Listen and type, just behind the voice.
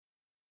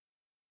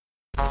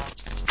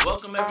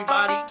Welcome,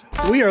 everybody.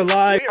 We are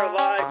live.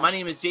 My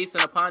name is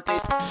Jason Aponte.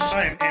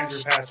 I am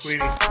Andrew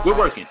Pasquini. We're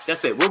working.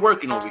 That's it. We're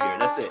working over here.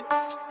 That's it.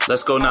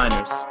 Let's go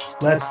Niners.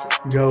 Let's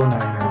go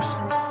Niners.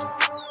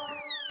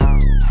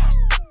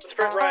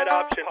 Sprint Ride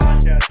Option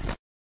Podcast.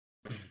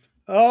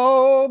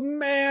 Oh,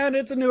 man,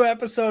 it's a new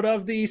episode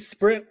of the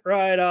Sprint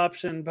Ride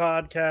Option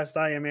Podcast.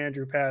 I am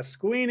Andrew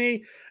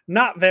Pasquini,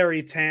 not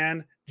very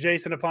tan.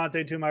 Jason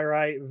Aponte to my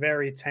right,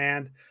 very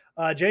tanned.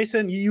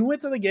 Jason, you went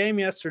to the game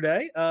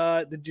yesterday.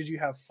 Did you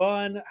have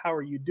fun? How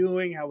are you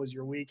doing? How was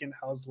your weekend?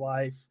 How's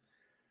life?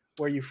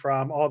 Where are you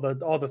from? All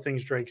the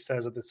things Drake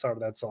says at the start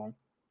of that song.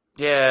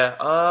 Yeah,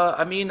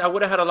 I mean, I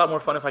would have had a lot more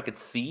fun if I could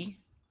see.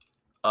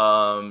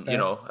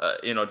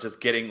 Just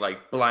getting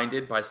like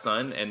blinded by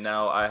sun, and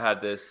now I have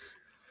this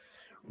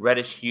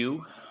reddish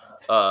hue.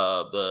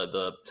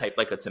 The type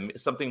like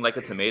something like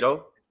a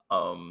tomato.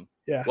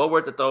 Yeah. Well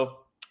worth it though.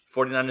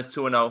 49ers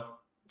 2-0,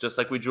 just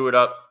like we drew it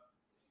up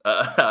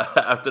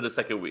after the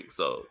second week.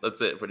 So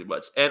that's it pretty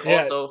much. And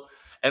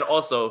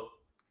also,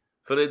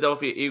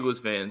 Philadelphia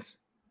Eagles fans,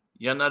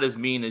 you're not as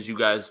mean as you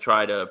guys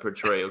try to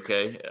portray,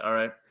 okay? All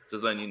right?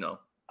 Just letting you know.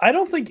 I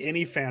don't think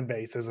any fan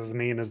base is as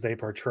mean as they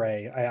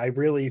portray. I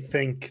really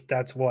think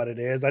that's what it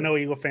is. I know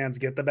Eagle fans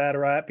get the bad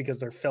rap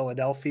because they're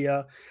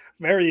Philadelphia,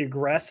 very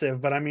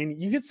aggressive. But, I mean,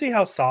 you can see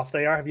how soft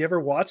they are. Have you ever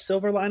watched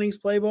Silver Linings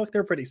Playbook?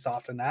 They're pretty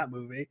soft in that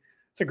movie.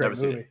 It's a great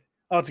movie.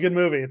 Oh, it's a good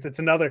movie. It's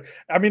another.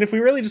 I mean, if we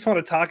really just want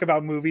to talk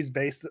about movies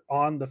based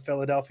on the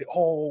Philadelphia.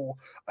 Oh,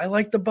 I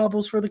like the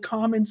bubbles for the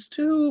comments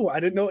too.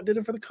 I didn't know it did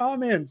it for the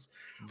comments.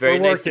 Very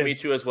nice to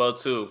meet you as well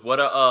too.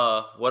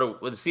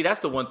 See, that's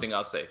the one thing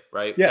I'll say,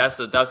 right? Yeah.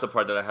 That's the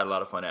part that I had a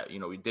lot of fun at. You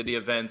know, we did the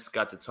events,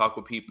 got to talk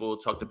to people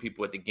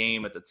at the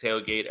game, at the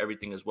tailgate,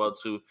 everything as well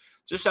too.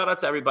 Just shout out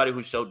to everybody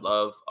who showed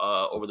love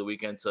over the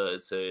weekend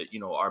to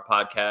our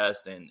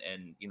podcast and.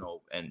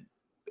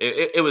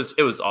 It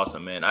was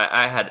awesome, man.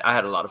 I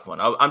had a lot of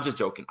fun. I'm just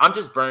joking. I'm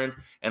just burned,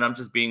 and I'm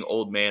just being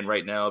old man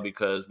right now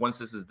because once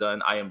this is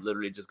done, I am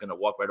literally just gonna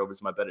walk right over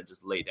to my bed and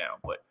just lay down.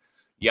 But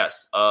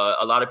yes,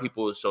 a lot of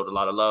people showed a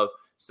lot of love,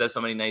 said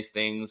so many nice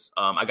things.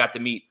 I got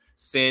to meet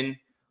Sin,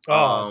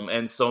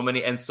 and so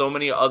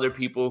many other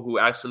people who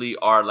actually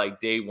are like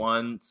day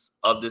ones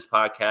of this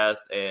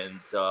podcast, and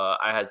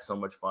I had so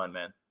much fun,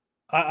 man.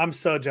 I'm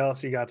so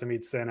jealous you got to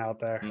meet Sin out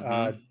there.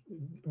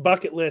 Mm-hmm.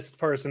 Bucket list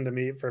person to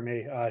meet for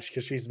me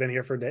because she's been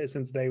here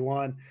since day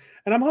one.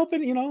 And I'm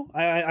hoping,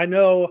 I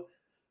know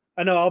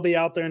I'll be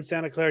out there in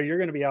Santa Clara. You're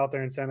going to be out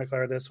there in Santa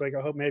Clara this week. I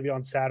hope maybe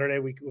on Saturday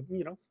we could,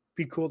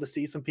 be cool to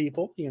see some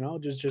people,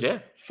 just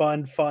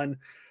fun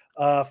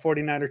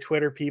 49er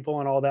Twitter people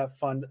and all that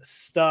fun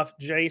stuff.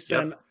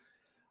 Jason,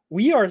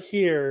 We are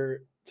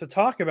here to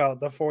talk about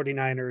the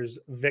 49ers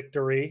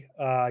victory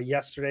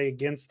yesterday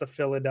against the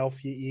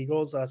Philadelphia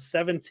Eagles.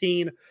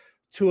 17-11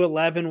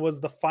 was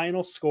the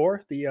final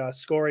score. The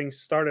scoring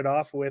started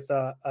off with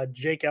a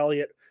Jake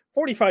Elliott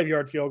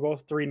 45-yard field goal,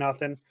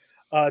 3-0.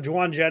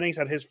 Juwan Jennings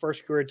had his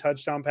first career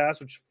touchdown pass,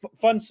 which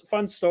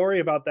fun story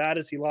about that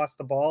is he lost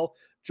the ball.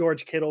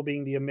 George Kittle,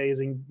 being the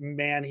amazing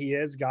man he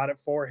is, got it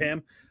for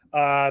him.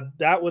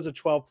 That was a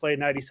 12-play,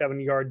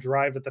 97-yard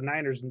drive that the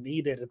Niners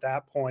needed at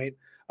that point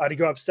to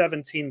go up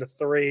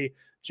 17-3.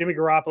 Jimmy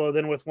Garoppolo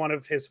then with one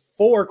of his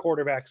 4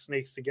 quarterback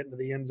sneaks to get into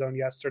the end zone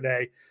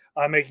yesterday,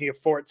 making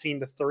it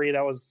 14-3.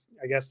 That was,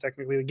 I guess,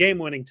 technically the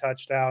game-winning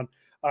touchdown.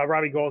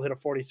 Robbie Gould hit a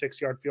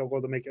 46-yard field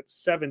goal to make it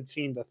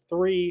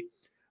 17-3.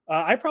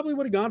 I probably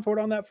would have gone for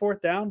it on that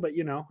 4th down, but,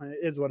 it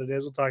is what it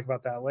is. We'll talk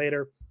about that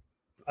later.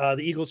 The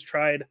Eagles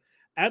tried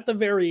at the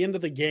very end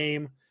of the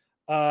game.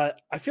 I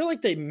feel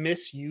like they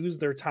misused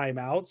their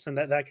timeouts, and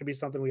that could be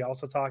something we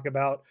also talk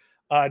about.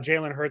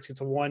 Jalen Hurts gets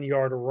a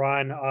 1-yard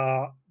run,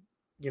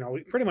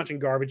 pretty much in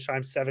garbage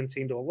time,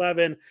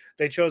 17-11.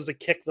 They chose to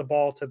kick the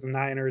ball to the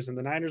Niners, and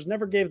the Niners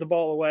never gave the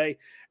ball away,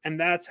 and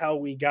that's how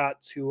we got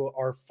to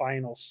our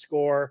final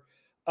score.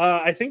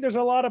 I think there's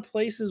a lot of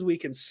places we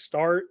can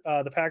start.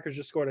 The Packers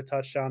just scored a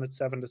touchdown at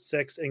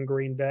 7-6 in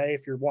Green Bay.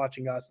 If you're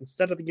watching us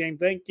instead of the game,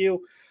 thank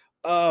you.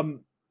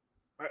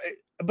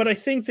 But I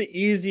think the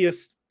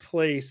easiest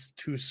place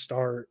to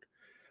start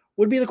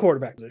would be the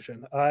quarterback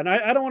position. And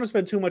I don't want to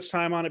spend too much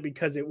time on it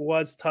because it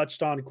was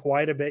touched on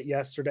quite a bit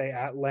yesterday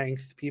at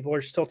length. People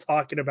are still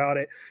talking about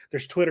it.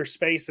 There's Twitter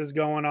spaces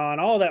going on,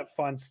 all that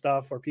fun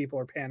stuff where people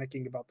are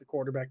panicking about the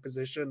quarterback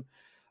position.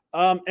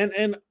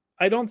 And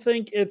I don't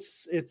think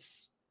it's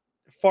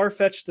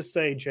far-fetched to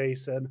say,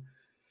 Jason,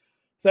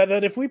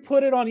 that if we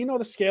put it on,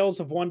 the scales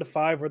of 1 to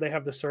 5, where they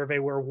have the survey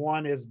where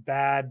 1 is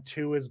bad,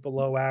 2 is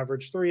below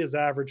average, 3 is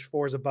average,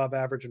 4 is above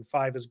average, and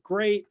 5 is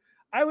great,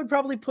 I would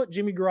probably put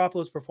Jimmy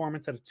Garoppolo's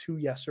performance at a 2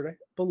 yesterday,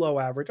 below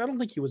average. I don't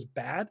think he was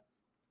bad.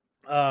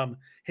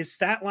 His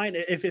stat line,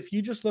 if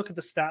you just look at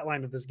the stat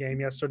line of this game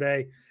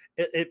yesterday,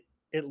 it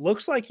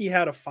looks like he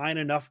had a fine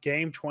enough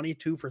game,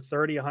 22 for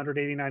 30,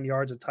 189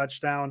 yards, a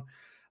touchdown.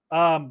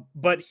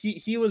 But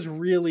he was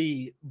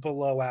really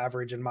below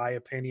average, in my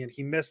opinion.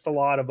 He missed a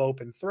lot of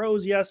open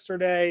throws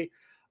yesterday,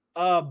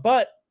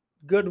 but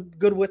good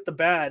with the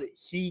bad.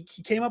 He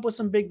came up with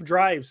some big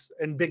drives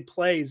and big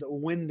plays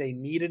when they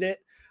needed it.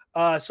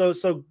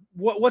 So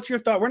what's your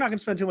thought? We're not going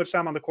to spend too much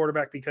time on the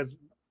quarterback because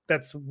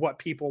that's what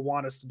people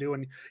want us to do.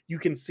 And you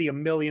can see a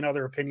million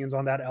other opinions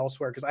on that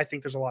elsewhere because I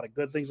think there's a lot of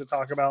good things to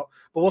talk about.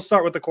 But we'll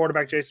start with the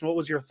quarterback. Jason, what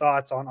was your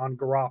thoughts on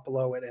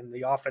Garoppolo and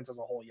the offense as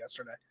a whole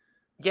yesterday?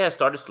 Yeah,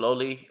 started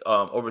slowly,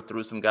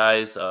 overthrew some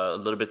guys a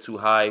little bit too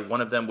high.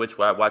 One of them, which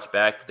I watched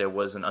back, there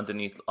was an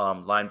underneath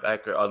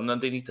linebacker, an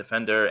underneath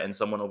defender, and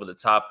someone over the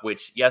top,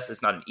 which, yes,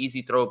 it's not an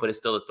easy throw, but it's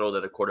still a throw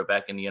that a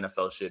quarterback in the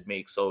NFL should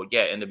make. So,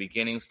 yeah, in the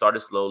beginning,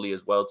 started slowly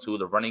as well, too.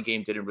 The running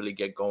game didn't really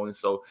get going.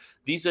 So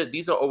these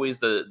are always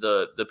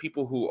the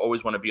people who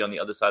always want to be on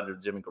the other side of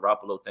the Jimmy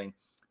Garoppolo thing.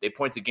 They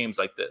point to games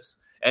like this.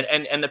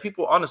 And the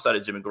people on the side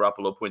of Jimmy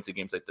Garoppolo point to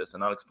games like this,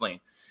 and I'll explain.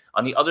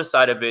 On the other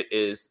side of it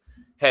is,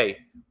 hey,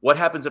 what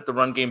happens if the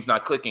run game's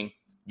not clicking?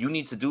 You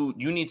need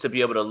to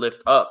be able to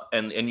lift up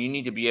and you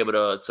need to be able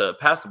to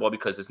pass the ball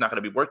because it's not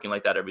going to be working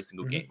like that every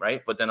single game,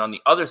 right? But then on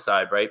the other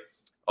side, right?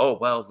 Oh,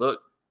 well,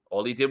 look,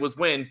 all he did was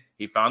win.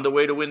 He found a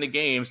way to win the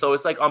game. So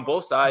it's like on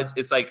both sides,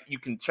 it's like you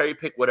can cherry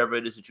pick whatever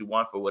it is that you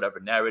want for whatever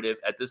narrative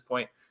at this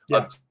point.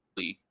 Yeah.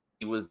 He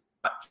was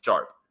not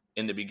sharp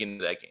in the beginning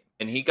of that game.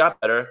 And he got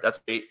better. That's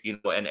great,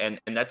 and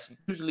that's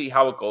usually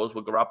how it goes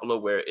with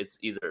Garoppolo, where it's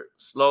either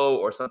slow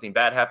or something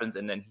bad happens,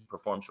 and then he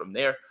performs from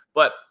there.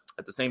 But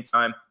at the same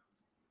time,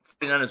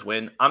 49ers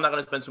win. I'm not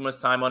going to spend too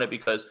much time on it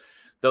because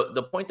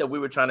the point that we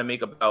were trying to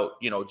make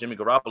about, Jimmy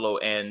Garoppolo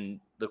and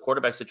the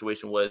quarterback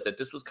situation was that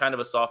this was kind of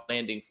a soft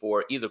landing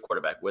for either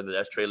quarterback, whether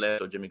that's Trey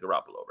Lance or Jimmy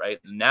Garoppolo, right?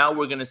 Now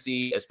we're going to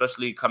see,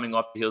 especially coming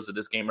off the heels of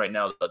this game right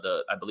now,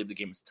 I believe the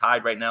game is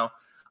tied right now.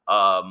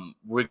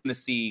 We're going to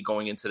see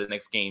going into the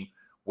next game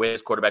where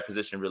this quarterback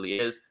position really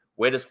is,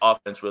 where this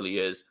offense really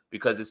is,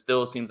 because it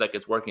still seems like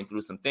it's working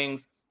through some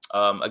things.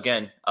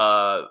 Again,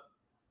 not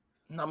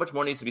much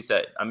more needs to be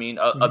said. I mean,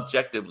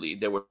 objectively,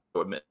 there were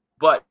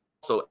but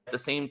also at the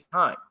same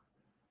time,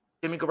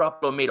 Jimmy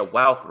Garoppolo made a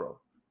wow throw,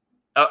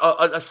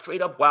 a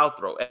straight up wow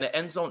throw, and the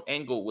end zone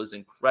angle was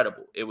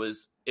incredible. It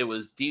was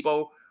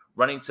Debo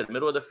running to the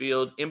middle of the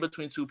field, in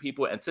between two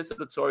people,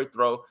 anticipatory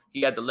throw.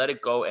 He had to let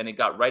it go, and it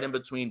got right in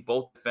between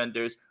both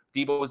defenders.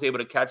 Debo was able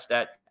to catch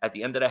that at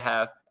the end of the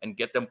half and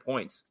get them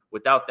points.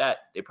 Without that,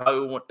 they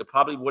probably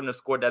wouldn't have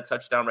scored that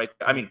touchdown right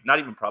there. I mean, not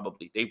even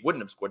probably. They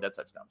wouldn't have scored that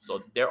touchdown.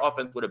 So their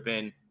offense would have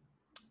been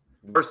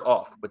worse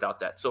off without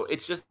that. So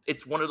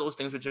it's one of those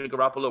things with Jimmy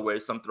Garoppolo where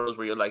some throws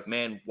where you're like,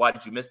 man, why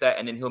did you miss that?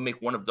 And then he'll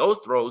make one of those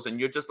throws, and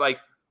you're just like,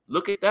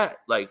 look at that.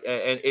 Like,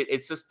 and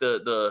it's just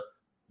the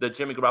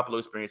Jimmy Garoppolo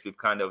experience we've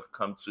kind of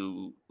come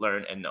to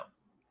learn and know.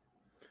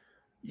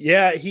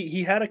 Yeah,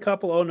 he had a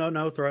couple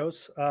no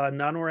throws.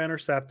 None were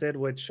intercepted,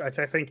 which I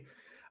think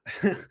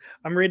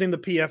I'm reading the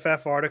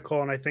PFF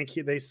article, and I think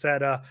they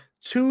said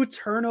 2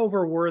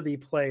 turnover-worthy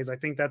plays. I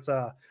think that's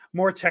a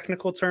more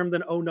technical term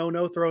than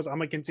no throws. I'm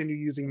going to continue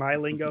using my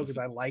lingo because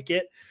I like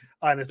it,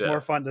 and it's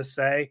more fun to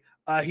say.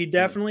 He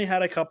definitely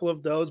had a couple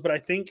of those, but I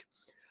think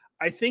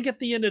at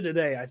the end of the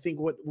day, I think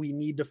what we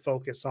need to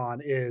focus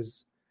on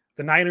is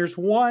the Niners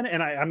won,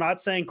 and I'm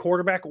not saying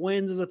quarterback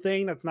wins is a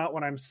thing. That's not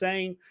what I'm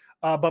saying.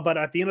 But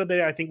at the end of the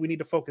day, I think we need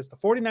to focus. The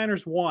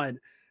 49ers won,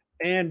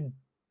 and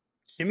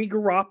Jimmy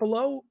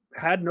Garoppolo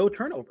had no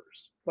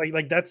turnovers.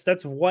 Like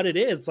that's what it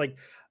is. Like,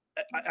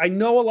 I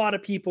know a lot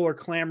of people are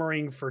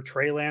clamoring for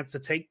Trey Lance to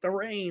take the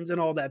reins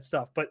and all that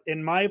stuff. But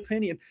in my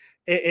opinion,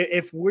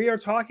 if we are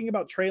talking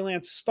about Trey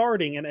Lance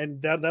starting,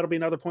 and that'll be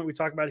another point we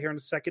talk about here in a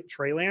second,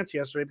 Trey Lance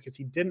yesterday, because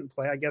he didn't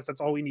play. I guess that's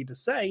all we need to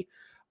say.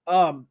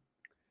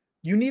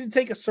 You need to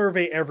take a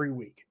survey every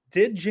week.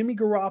 Did Jimmy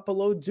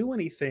Garoppolo do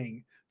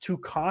anything to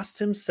cost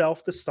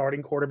himself the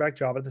starting quarterback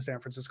job at the San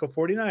Francisco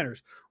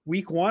 49ers?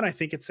 Week 1, I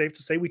think it's safe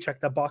to say we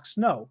checked that box.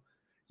 No.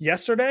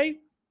 Yesterday,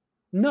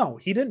 no,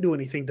 he didn't do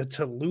anything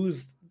to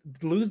lose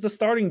the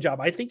starting job.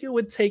 I think it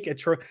would take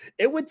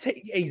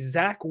a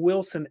Zach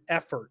Wilson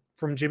effort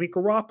from Jimmy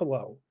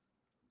Garoppolo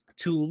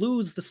to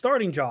lose the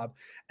starting job.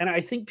 And I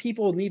think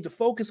people need to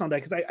focus on that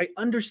because I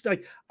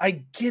understand.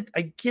 I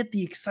get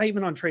the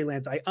excitement on Trey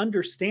Lance. I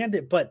understand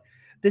it, but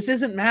this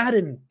isn't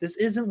Madden. This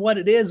isn't what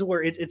it is,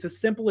 where it's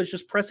as simple as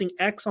just pressing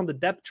X on the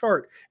depth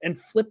chart and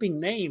flipping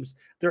names.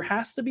 There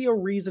has to be a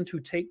reason to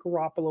take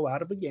Garoppolo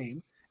out of a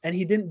game, and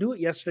he didn't do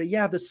it yesterday.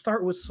 Yeah, the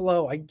start was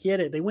slow. I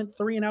get it. They went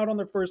 3 and out on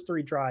their first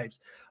 3 drives.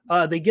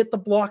 They get the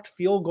blocked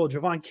field goal,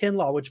 Javon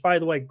Kinlaw, which, by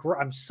the way,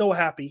 I'm so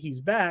happy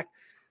he's back.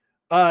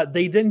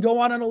 They then go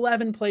on an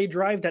 11-play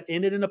drive that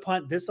ended in a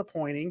punt,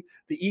 disappointing.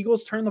 The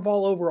Eagles turn the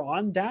ball over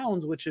on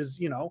downs, which is,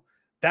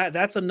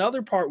 that's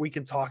another part we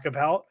can talk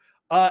about.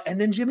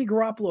 And then Jimmy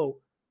Garoppolo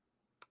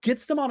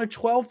gets them on a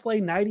 12-play,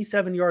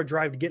 97-yard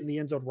drive to get in the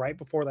end zone right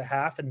before the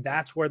half, and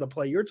that's where the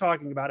play you're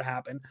talking about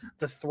happened.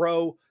 The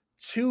throw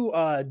to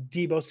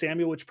Debo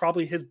Samuel, which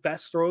probably his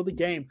best throw of the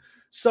game.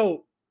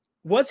 So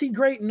was he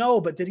great? No,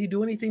 but did he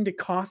do anything to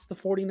cost the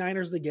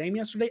 49ers the game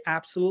yesterday?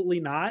 Absolutely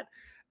not.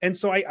 And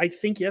so I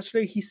think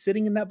yesterday he's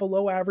sitting in that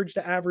below average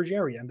to average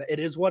area, and it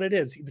is what it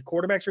is. The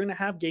quarterbacks are going to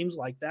have games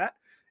like that.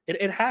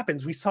 It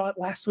happens. We saw it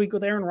last week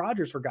with Aaron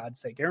Rodgers, for God's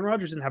sake. Aaron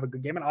Rodgers didn't have a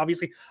good game. And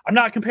obviously, I'm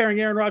not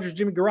comparing Aaron Rodgers to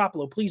Jimmy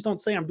Garoppolo. Please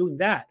don't say I'm doing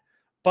that.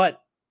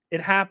 But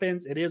it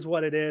happens. It is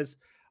what it is.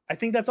 I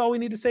think that's all we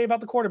need to say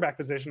about the quarterback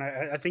position.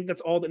 I think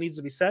that's all that needs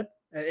to be said,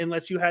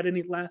 unless you had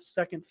any last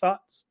second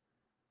thoughts.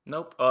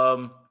 Nope.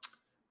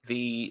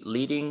 The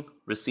leading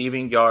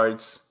receiving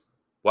yards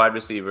wide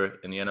receiver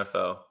in the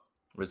NFL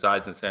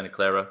resides in Santa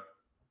Clara.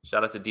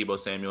 Shout out to Deebo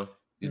Samuel.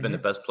 He's been the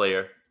best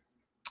player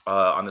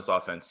on this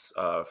offense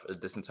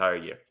this entire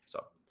year.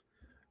 So,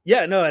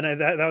 yeah, no, and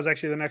that was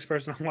actually the next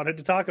person I wanted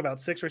to talk about.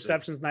 6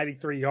 receptions,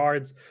 93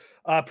 yards.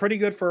 Pretty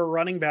good for a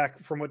running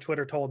back, from what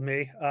Twitter told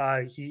me.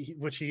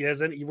 Which he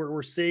isn't.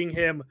 We're seeing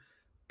him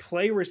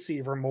play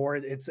receiver more.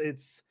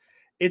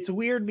 It's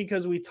weird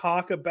because we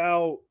talk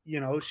about,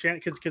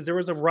 because there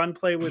was a run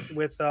play with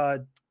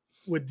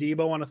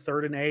Deebo on a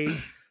 3rd and 8,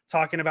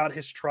 talking about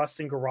his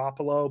trust in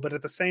Garoppolo, but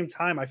at the same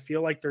time, I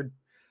feel like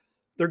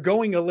they're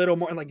going a little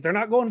more, like they're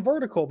not going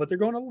vertical, but they're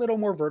going a little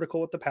more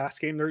vertical with the pass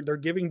game. They're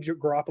giving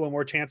Garoppolo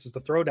more chances to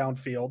throw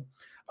downfield.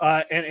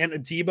 And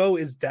Deebo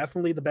is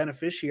definitely the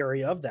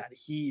beneficiary of that.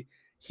 He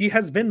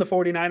has been the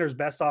 49ers'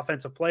 best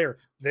offensive player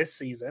this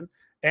season.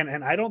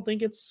 And I don't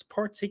think it's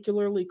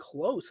particularly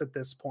close at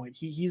this point.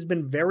 He's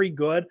been very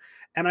good.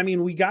 And I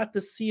mean, we got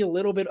to see a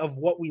little bit of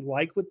what we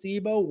like with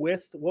Deebo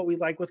with what we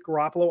like with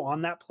Garoppolo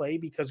on that play,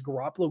 because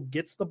Garoppolo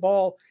gets the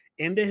ball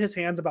into his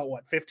hands about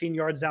 15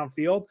 yards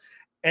downfield.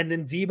 And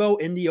then Deebo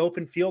in the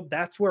open field,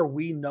 that's where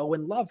we know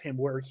and love him,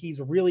 where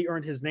he's really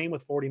earned his name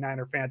with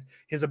 49er fans,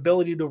 his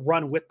ability to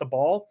run with the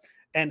ball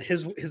and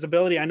his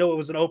ability. I know it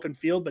was an open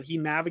field, but he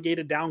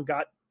navigated down,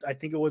 got, I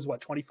think it was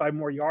 25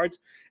 more yards.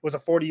 It was a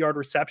 40-yard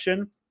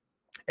reception.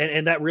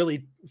 And that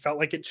really felt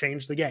like it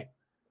changed the game.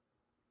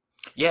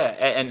 Yeah,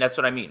 and that's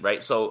what I mean,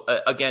 right? So,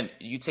 again,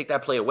 you take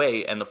that play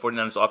away, and the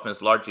 49ers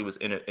offense largely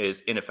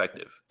is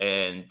ineffective.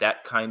 And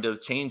that kind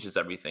of changes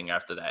everything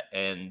after that.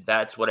 And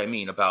that's what I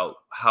mean about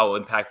how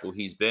impactful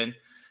he's been.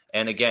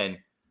 And, again,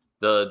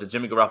 the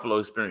Jimmy Garoppolo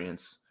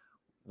experience.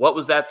 What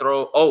was that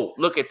throw? Oh,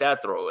 look at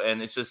that throw.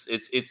 And it's just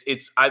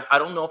 – I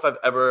don't know if I've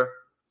ever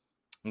 –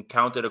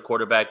 encountered a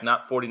quarterback,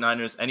 not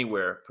 49ers,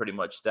 anywhere pretty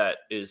much, that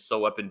is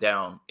so up and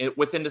down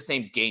within the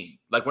same game.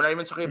 Like, we're not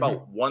even talking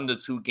about 1 to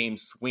 2 game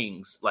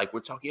swings. Like, we're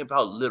talking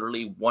about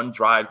literally one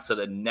drive to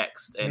the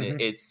next. And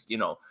it's,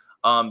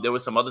 there were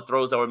some other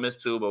throws that were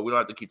missed too, but we don't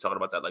have to keep talking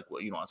about that, like,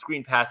 on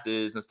screen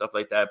passes and stuff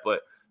like that.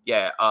 But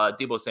yeah,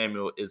 Deebo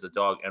Samuel is a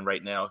dog. And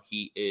right now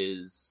he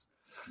is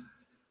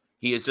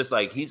just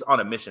like, he's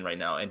on a mission right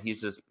now. And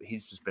he's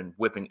just been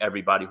whipping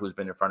everybody who's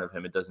been in front of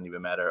him. It doesn't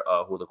even matter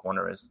who the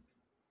corner is.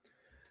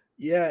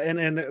 Yeah,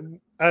 and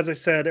as I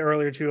said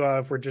earlier too,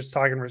 if we're just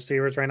talking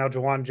receivers right now,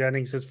 Jauan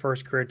Jennings, his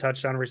first career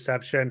touchdown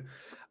reception.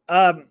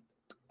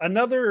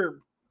 Another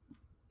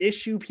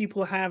issue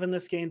people have in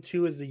this game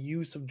too is the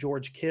use of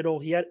George Kittle.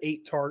 He had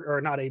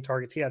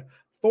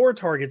 4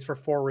 targets for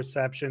 4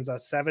 receptions,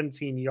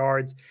 17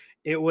 yards.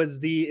 It was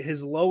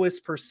his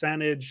lowest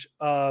percentage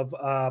of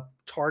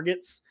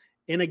targets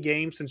in a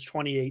game since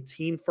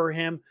 2018 for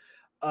him.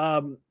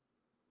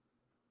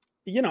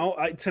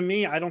 To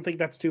me, I don't think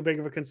that's too big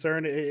of a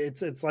concern.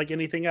 It's like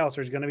anything else.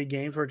 There's going to be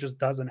games where it just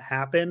doesn't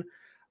happen.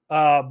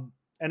 And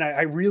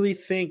I really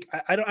think,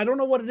 I don't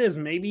know what it is.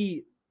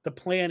 Maybe the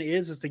plan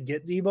is to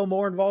get Deebo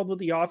more involved with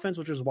the offense,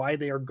 which is why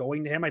they are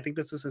going to him. I think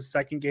this is his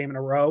 2nd game in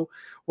a row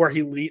where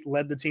he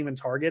led the team in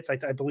targets. I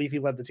believe he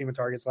led the team in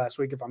targets last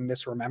week, if I'm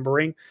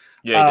misremembering.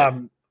 Yeah.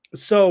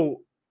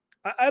 So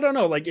I don't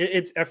know. Like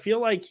I feel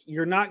like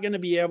you're not going to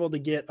be able to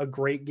get a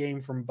great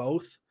game from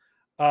both.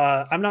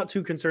 I'm not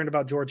too concerned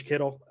about George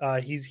Kittle.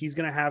 He's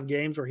going to have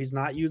games where he's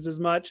not used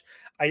as much.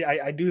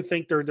 I do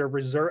think they're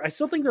reserved. I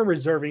still think they're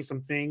reserving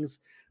some things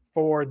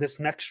for this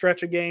next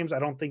stretch of games. I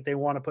don't think they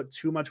want to put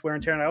too much wear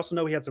and tear. And I also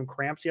know he had some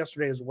cramps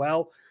yesterday as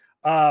well.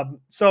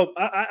 So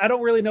I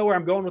don't really know where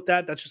I'm going with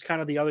that. That's just kind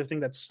of the other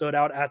thing that stood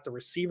out at the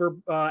receiver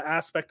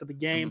aspect of the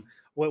game.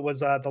 What was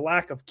the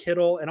lack of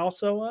Kittle, and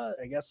also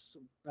I guess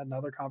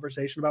another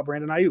conversation about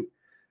Brandon Ayuk.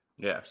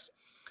 Yes.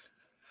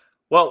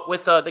 Well,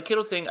 with the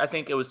Kittle thing, I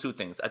think it was 2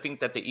 things. I think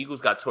that the Eagles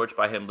got torched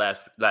by him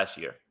last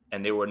year,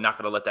 and they were not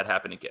going to let that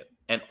happen again.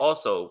 And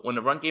also, when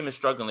the run game is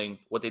struggling,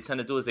 what they tend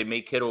to do is they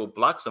make Kittle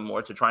block some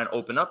more to try and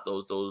open up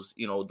those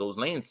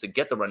lanes to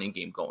get the running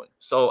game going.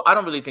 So I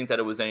don't really think that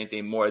it was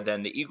anything more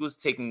than the Eagles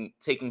taking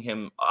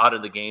him out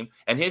of the game.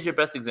 And here's your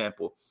best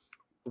example.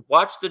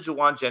 Watch the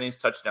Jauan Jennings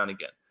touchdown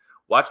again.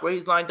 Watch where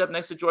he's lined up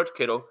next to George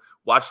Kittle.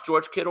 Watch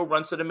George Kittle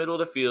run to the middle of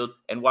the field,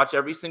 and watch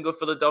every single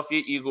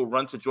Philadelphia Eagle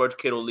run to George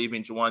Kittle,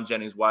 leaving Jauan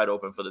Jennings wide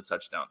open for the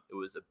touchdown. It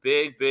was a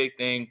big, big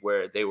thing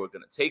where they were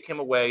going to take him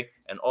away,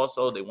 and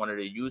also they wanted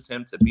to use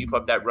him to beef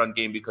up that run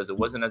game because it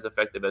wasn't as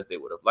effective as they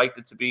would have liked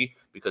it to be,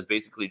 because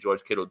basically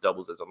George Kittle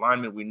doubles as a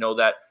lineman. We know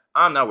that.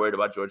 I'm not worried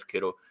about George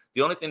Kittle.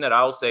 The only thing that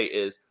I'll say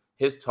is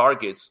his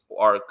targets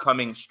are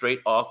coming straight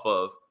off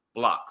of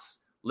blocks.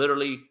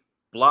 Literally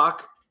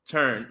block,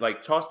 turn,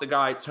 like toss the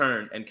guy,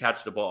 turn, and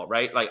catch the ball,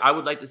 right? Like, I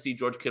would like to see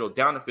George Kittle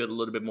down the field a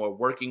little bit more,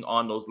 working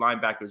on those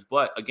linebackers.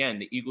 But again,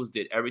 the Eagles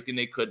did everything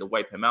they could to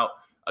wipe him out.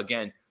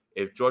 Again,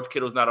 If George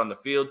Kittle's not on the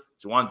field,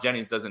 Juwan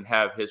Jennings doesn't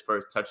have his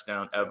first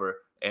touchdown ever.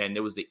 And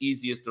it was the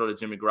easiest throw that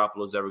Jimmy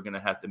Garoppolo's ever going to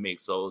have to make.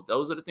 So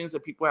those are the things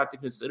that people have to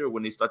consider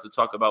when they start to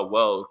talk about,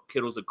 well,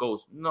 Kittle's a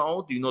ghost.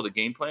 No. Do you know the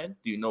game plan?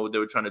 Do you know what they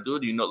were trying to do?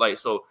 Do you know, like,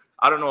 so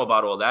I don't know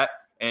about all that.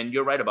 And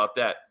you're right about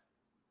that.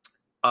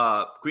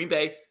 Green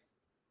Bay,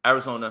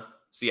 Arizona,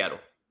 Seattle.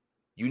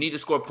 You need to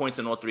score points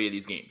in all three of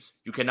these games.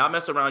 You cannot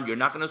mess around. You're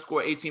not going to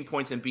score 18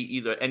 points and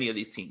beat any of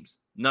these teams.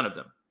 None of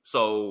them.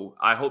 So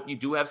I hope you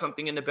do have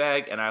something in the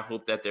bag, and I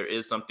hope that there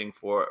is something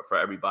for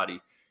everybody.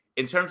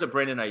 In terms of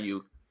Brandon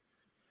Ayuk,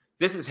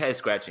 this is head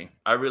scratching.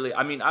 I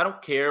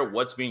don't care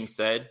what's being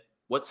said.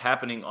 What's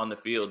happening on the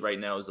field right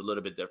now is a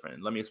little bit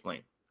different. Let me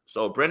explain.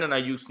 So Brandon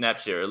Ayuk snap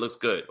share, it looks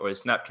good, or his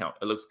snap count,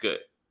 it looks good.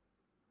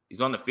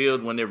 He's on the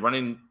field when they're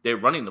running the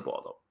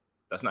ball though.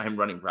 That's not him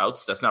running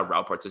routes. That's not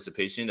route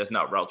participation. That's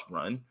not routes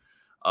run.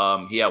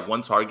 He had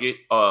one target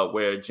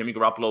where Jimmy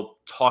Garoppolo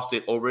tossed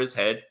it over his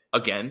head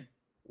again,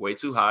 way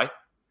too high.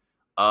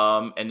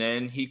 And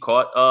then he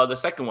caught the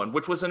second one,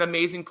 which was an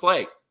amazing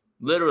play.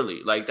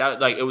 Literally, like that,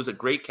 like it was a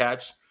great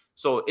catch.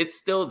 So it's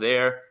still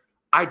there.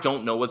 I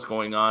don't know what's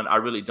going on. I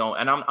really don't.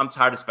 And I'm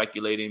tired of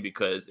speculating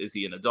because is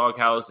he in a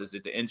doghouse? Is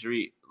it the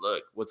injury?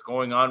 Look, what's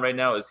going on right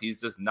now is he's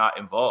just not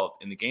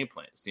involved in the game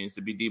plan. It seems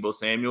to be Deebo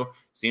Samuel.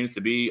 Seems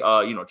to be,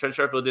 Trent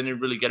Sherfield didn't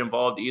really get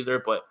involved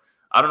either. But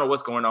I don't know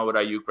what's going on with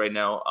Ayuk right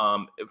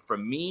now. For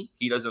me,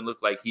 he doesn't look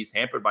like he's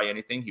hampered by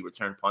anything. He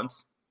returned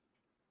punts.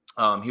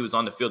 He was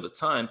on the field a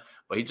ton,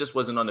 but he just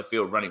wasn't on the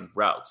field running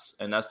routes.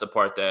 And that's the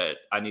part that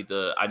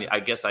I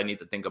guess I need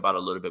to think about a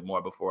little bit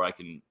more before I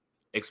can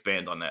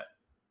expand on that.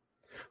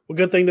 Well,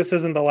 good thing this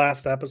isn't the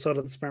last episode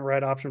of the Sprint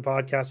Right Option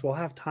podcast. We'll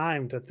have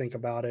time to think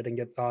about it and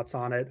get thoughts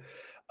on it.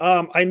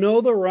 I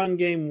know the run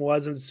game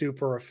wasn't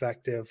super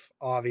effective,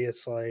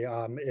 obviously.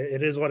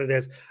 It is what it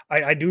is.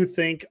 I do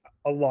think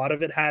a lot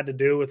of it had to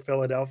do with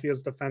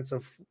Philadelphia's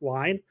defensive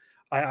line.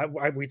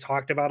 We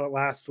talked about it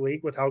last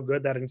week with how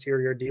good that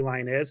interior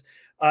D-line is.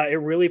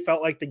 It really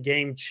felt like the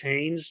game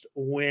changed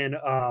when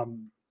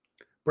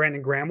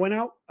Brandon Graham went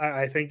out.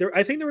 I think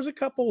there was a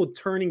couple of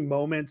turning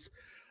moments.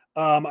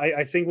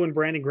 I think when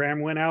Brandon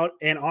Graham went out,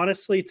 and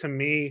honestly, to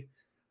me,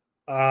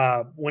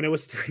 when it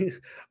was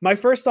my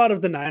first thought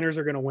of the Niners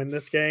are going to win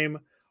this game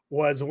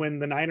was when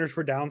the Niners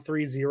were down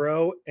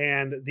 3-0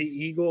 and the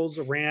Eagles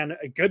ran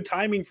a good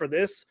timing for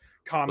this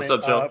comment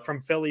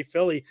from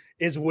Philly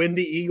is when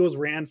the Eagles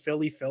ran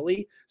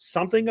Philly.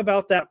 Something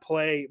about that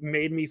play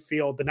made me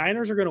feel the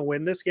Niners are going to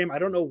win this game. I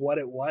don't know what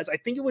it was. I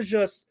think it was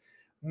just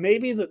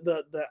maybe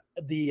the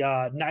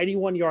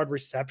 91-yard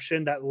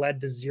reception that led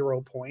to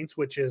 0 points,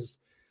 which is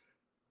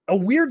a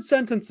weird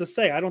sentence to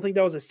say. I don't think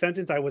that was a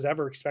sentence I was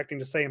ever expecting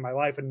to say in my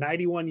life. A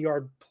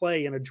 91-yard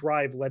play in a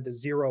drive led to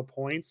 0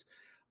 points.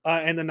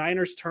 And the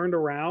Niners turned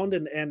around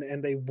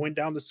and they went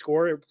down to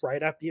score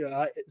right at the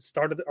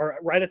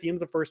right at the end of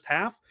the first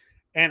half.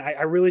 And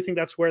I really think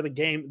that's where the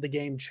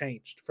game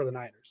changed for the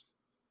Niners.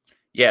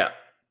 Yeah.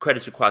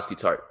 Credit to Jaquiski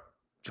Tartt.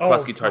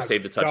 Jaquiski Tartt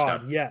saved the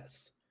touchdown. God,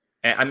 yes.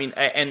 And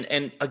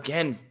and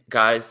again,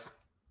 guys,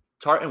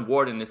 Tartt and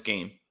Ward in this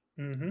game,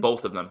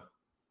 both of them.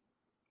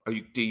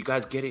 Do you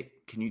guys get it?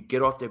 Can you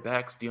get off their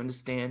backs? Do you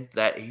understand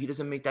that if he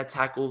doesn't make that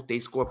tackle, they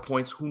score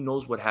points? Who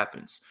knows what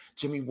happens?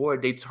 Jimmy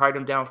Ward, they tied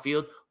him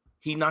downfield.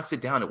 He knocks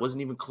it down. It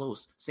wasn't even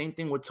close. Same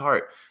thing with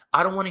Tartt.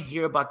 I don't want to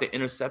hear about the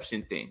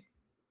interception thing.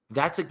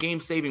 That's a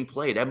game-saving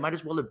play. That might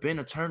as well have been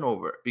a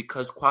turnover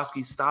because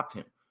Jaquiski stopped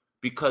him,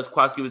 because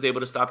Jaquiski was able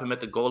to stop him at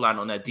the goal line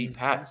on that deep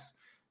pass.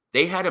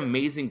 They had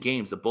amazing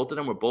games. The both of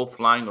them were both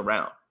flying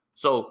around.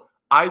 So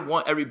I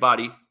want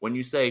everybody, when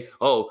you say,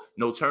 oh,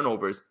 no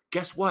turnovers,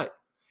 guess what?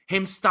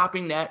 Him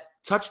stopping that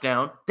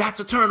touchdown, that's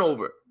a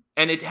turnover.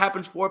 And it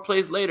happens 4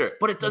 plays later.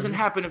 But it doesn't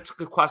happen if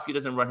Jaquiski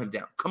doesn't run him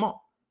down. Come on.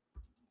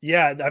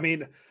 Yeah, I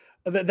mean,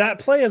 that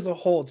play as a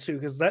whole, too,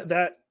 because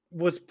that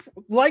was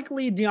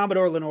likely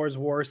Diamador Lenoir's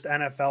worst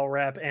NFL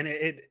rep. And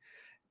it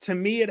to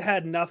me, it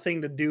had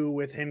nothing to do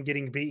with him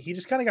getting beat. He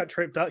just kind of got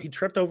tripped up. He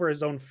tripped over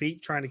his own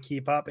feet trying to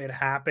keep up. It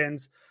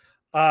happens.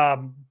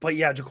 But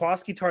yeah,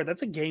 Jaquiski Tartt,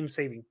 that's a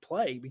game-saving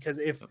play because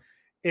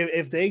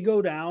if they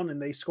go down and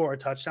they score a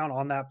touchdown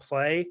on that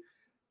play,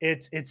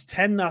 it's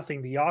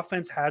 10-0. The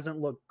offense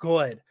hasn't looked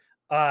good.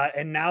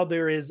 And now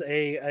there is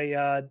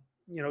a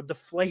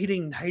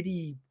deflating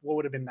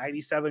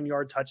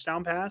 97-yard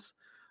touchdown pass.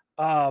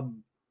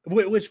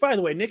 Which by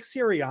the way, Nick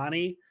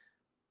Sirianni,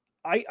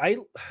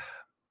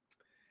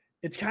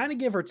 it's kind of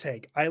give or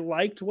take. I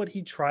liked what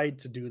he tried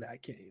to do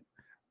that game.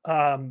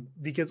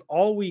 Because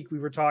all week we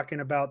were talking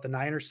about the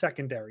Niners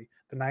secondary.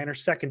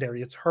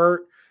 It's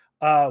hurt.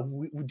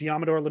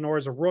 Diamador Lenoir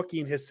is a rookie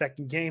in his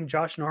second game.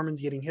 Josh Norman's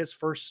getting his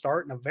first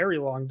start in a very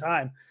long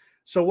time.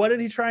 So what did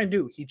he try and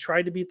do? He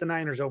tried to beat the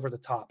Niners over the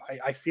top.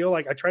 I feel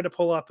like I tried to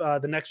pull up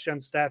the Next Gen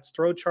Stats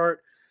throw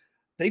chart.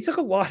 They took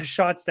a lot of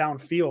shots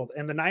downfield,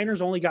 and the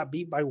Niners only got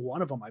beat by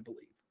one of them, I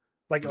believe.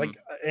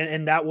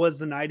 And that was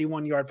the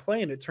 91-yard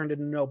play, and it turned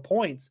into no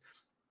points.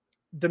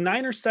 The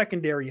Niners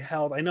secondary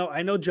held. I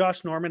know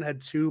Josh Norman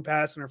had 2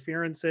 pass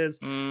interferences.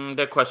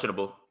 They're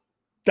questionable.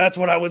 That's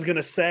what I was going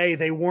to say.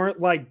 They weren't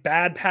like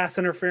bad pass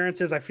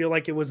interferences. I feel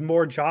like it was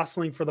more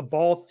jostling for the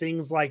ball,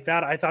 things like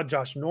that. I thought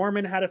Josh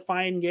Norman had a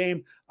fine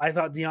game. I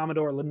thought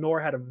Diamador Lenore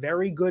had a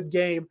very good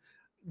game.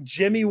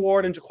 Jimmy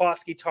Ward and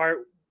Jaquiski Tartt,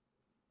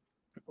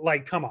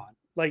 like, come on.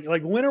 Like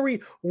when are we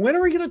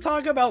going to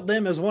talk about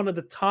them as one of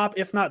the top,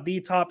 if not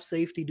the top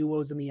safety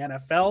duos in the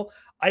NFL?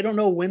 I don't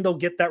know when they'll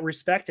get that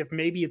respect. If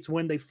maybe it's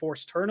when they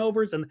force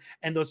turnovers and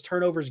those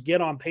turnovers get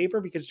on paper,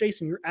 because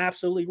Jason, you're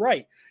absolutely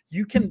right.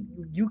 You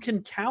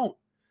can count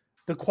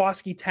the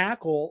Kwaski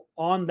tackle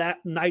on that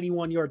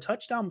 91-yard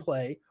touchdown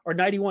play or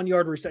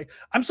 91-yard reception.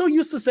 I'm so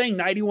used to saying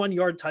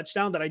 91-yard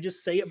touchdown that I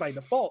just say it by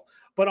default.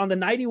 But on the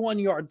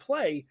 91-yard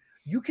play,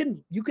 you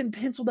can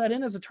pencil that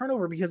in as a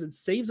turnover because it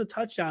saves a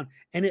touchdown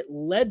and it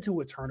led to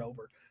a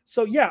turnover.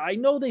 So yeah, I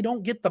know they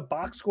don't get the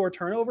box score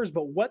turnovers,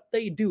 but what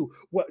they do,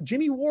 what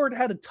Jimmy Ward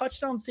had a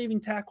touchdown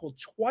saving tackle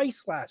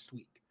twice last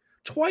week.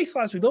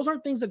 Those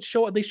aren't things that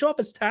show up. They show up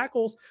as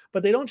tackles,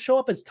 but they don't show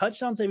up as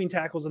touchdown saving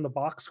tackles in the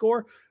box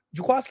score.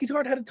 Jaquiski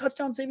Tartt had a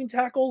touchdown saving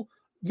tackle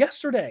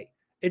yesterday.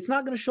 It's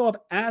not going to show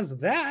up as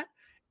that.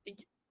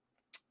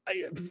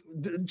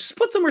 Just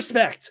put some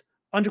respect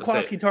on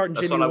Jaquiski Tartt and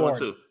Jimmy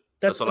Ward.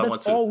 That's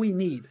all we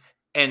need.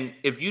 And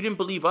if you didn't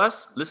believe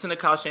us, listen to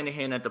Kyle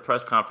Shanahan at the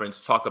press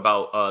conference talk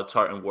about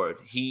Tartt and Ward.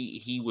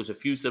 He was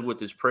effusive with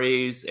his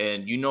praise,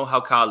 and you know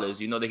how Kyle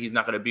is. You know that he's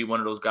not going to be one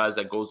of those guys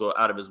that goes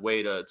out of his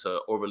way to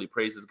overly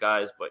praise his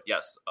guys. But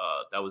yes,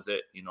 that was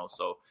it. You know,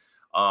 so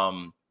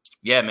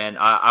yeah, man,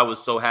 I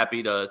was so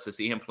happy to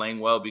see him playing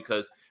well,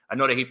 because I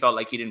know that he felt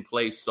like he didn't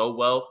play so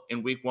well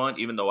in week one,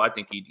 even though I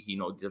think he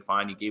did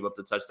fine. He gave up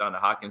the touchdown to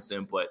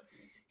Hockenson, but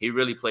he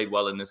really played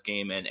well in this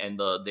game, and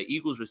the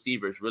Eagles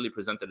receivers really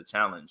presented a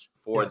challenge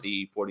for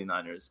the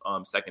 49ers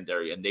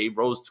secondary, and they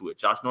rose to it.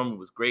 Josh Norman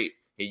was great.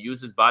 He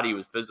used his body. He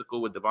was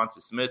physical with Devonta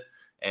Smith,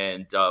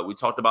 and we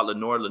talked about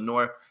Lenore.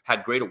 Lenore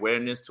had great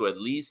awareness to at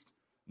least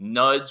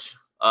nudge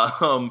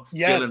Jalen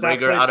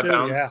Reagor out of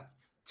bounds. Yeah.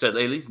 To at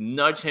least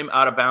nudge him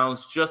out of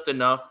bounds just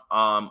enough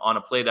on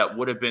a play that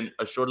would have been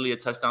assuredly a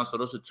touchdown. So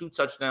those are two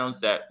touchdowns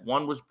that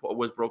one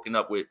was broken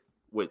up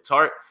with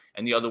Tartt,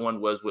 and the other one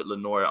was with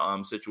Lenore,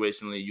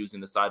 situationally using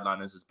the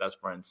sideline as his best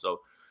friend. So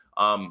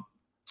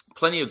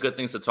plenty of good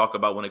things to talk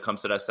about when it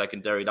comes to that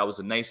secondary. That was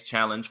a nice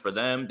challenge for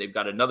them. They've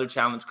got another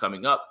challenge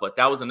coming up, but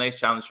that was a nice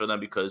challenge for them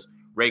because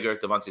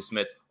Reagor, Devonta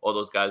Smith, all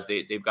those guys,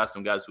 they've got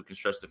some guys who can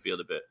stretch the field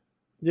a bit.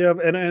 Yeah,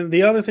 and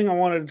the other thing I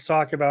wanted to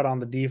talk about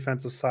on the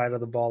defensive side of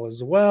the ball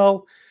as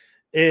well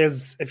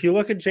is if you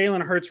look at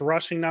Jalen Hurts'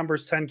 rushing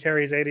numbers, 10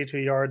 carries, 82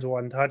 yards,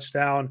 1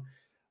 touchdown.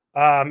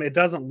 It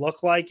doesn't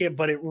look like it,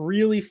 but it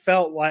really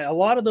felt like a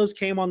lot of those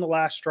came on the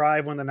last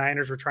drive when the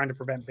Niners were trying to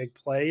prevent big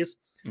plays.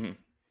 Mm-hmm.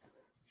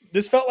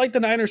 This felt like the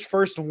Niners'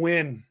 first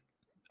win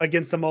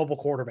against the mobile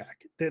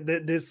quarterback.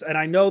 And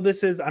I know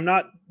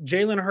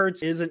Jalen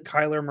Hurts isn't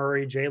Kyler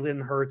Murray.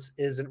 Jalen Hurts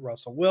isn't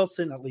Russell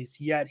Wilson, at least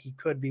yet. He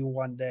could be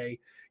one day,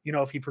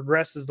 if he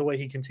progresses the way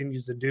he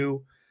continues to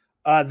do.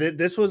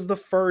 This was the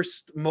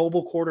first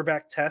mobile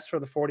quarterback test for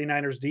the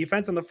 49ers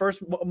defense and the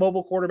first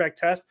mobile quarterback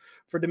test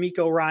for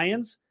DeMeco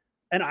Ryans.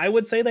 And I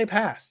would say they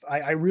passed.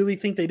 I really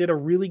think they did a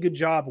really good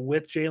job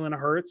with Jalen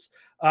Hurts.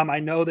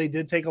 I know they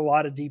did take a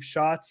lot of deep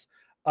shots,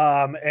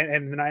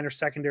 and the Niners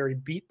secondary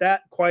beat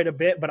that quite a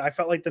bit, but I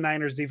felt like the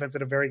Niners defense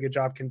did a very good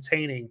job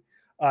containing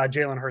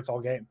Jalen Hurts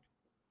all game.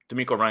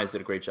 DeMeco Ryans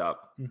did a great job.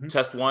 Mm-hmm.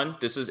 Test one.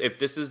 If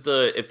this is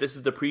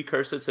the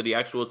precursor to the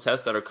actual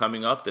tests that are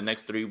coming up the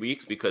next 3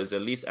 weeks, because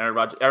at least Aaron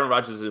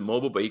Rodgers is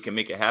immobile, but he can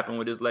make it happen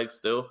with his legs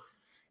still.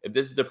 If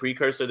this is the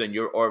precursor, then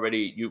you've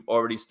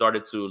already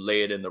started to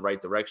lay it in the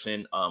right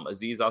direction.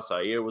 Azeez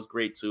Al-Shaair was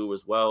great too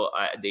as well.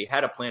 They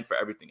had a plan for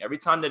everything. Every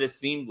time that it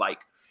seemed like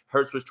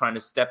Hurts was trying to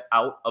step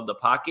out of the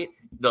pocket,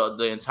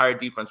 the entire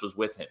defense was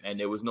with him, and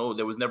there was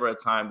never a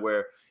time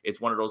where it's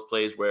one of those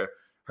plays where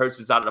Hurts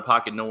is out of the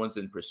pocket, no one's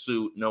in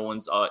pursuit, no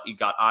one's he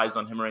got eyes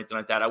on him or anything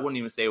like that. I wouldn't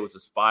even say it was a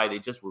spy. They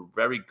just were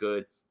very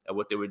good at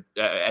what they were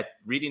at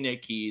reading their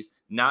keys,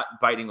 not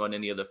biting on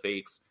any of the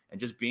fakes, and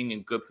just being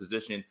in good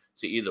position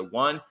to either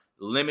one,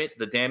 limit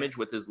the damage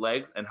with his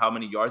legs and how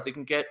many yards they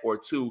can get, or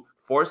two,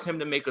 force him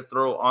to make a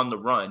throw on the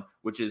run,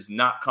 which is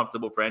not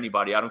comfortable for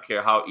anybody. I don't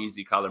care how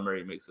easy Kyler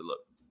Murray makes it look.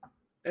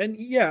 And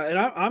yeah,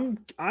 and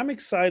I'm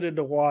excited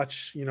to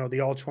watch, the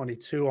all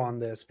 22 on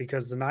this,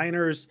 because the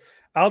Niners,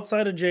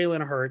 outside of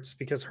Jalen Hurts,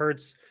 because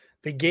Hurts,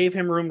 they gave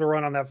him room to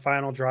run on that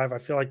final drive. I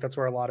feel like that's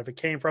where a lot of it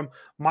came from.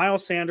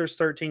 Miles Sanders,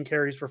 13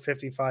 carries for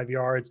 55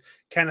 yards.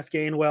 Kenneth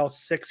Gainwell,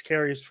 6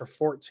 carries for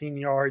 14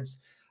 yards.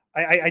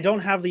 I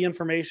don't have the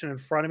information in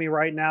front of me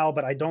right now,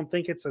 but I don't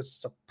think it's a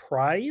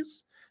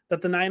surprise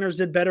that the Niners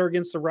did better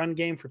against the run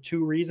game for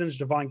 2 reasons.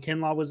 Javon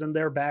Kinlaw was in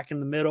there back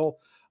in the middle.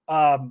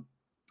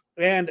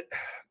 And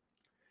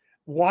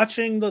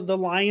watching the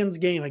Lions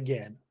game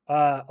again,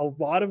 a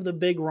lot of the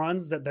big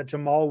runs that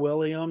Jamal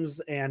Williams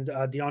and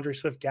DeAndre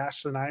Swift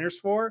gashed the Niners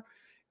for,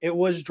 it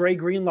was Dre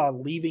Greenlaw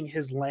leaving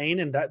his lane,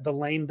 and that the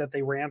lane that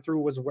they ran through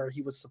was where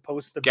he was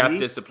supposed to gap be.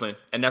 discipline.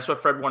 And that's what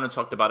Fred Warner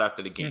talked about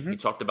after the game. Mm-hmm. He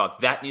talked about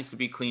that needs to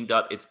be cleaned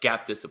up. It's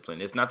gap discipline.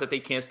 It's not that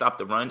they can't stop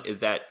the run, is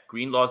that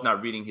Greenlaw's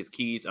not reading his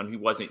keys, and he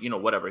wasn't,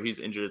 whatever. He's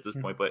injured at this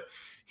point, but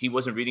he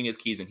wasn't reading his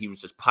keys, and he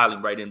was just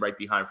piling right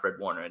behind Fred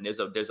Warner. And there's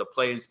a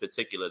play in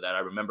particular that I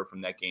remember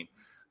from that game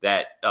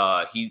that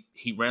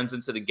he runs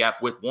into the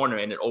gap with Warner,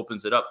 and it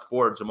opens it up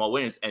for Jamal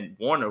Williams. And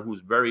Warner, who's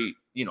very,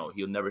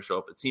 he'll never show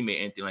up a teammate,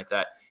 anything like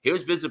that, he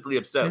was visibly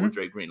upset with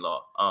Dre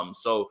Greenlaw.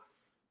 So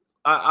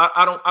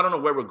I don't know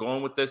where we're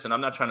going with this, and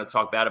I'm not trying to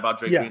talk bad about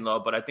Dre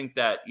Greenlaw, but I think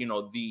that,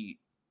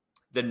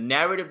 the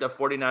narrative that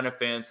 49er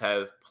fans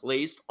have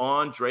placed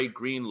on Dre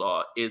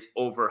Greenlaw is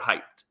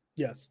overhyped.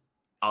 Yes.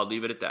 I'll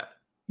leave it at that.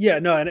 Yeah,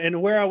 no,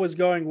 and where I was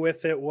going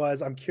with it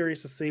was I'm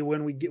curious to see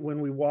when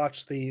we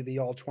watch the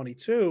all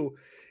 22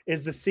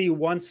 is to see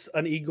once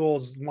an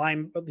Eagles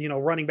line,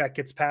 running back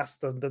gets past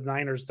the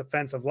Niners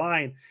defensive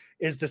line,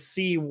 is to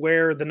see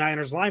where the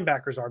Niners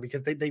linebackers are,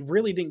 because they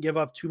really didn't give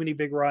up too many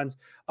big runs.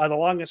 The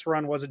longest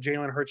run was a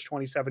Jalen Hurts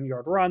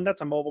 27-yard run.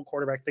 That's a mobile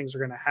quarterback. Things are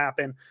going to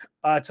happen.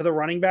 To the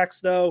running backs,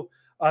 though,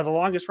 the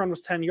longest run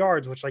was 10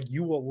 yards, which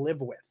you will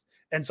live with.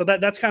 And so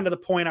that's kind of the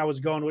point I was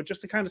going with,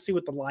 just to kind of see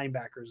what the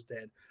linebackers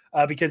did.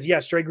 Because,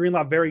 yes, Dre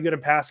Greenlaw, very good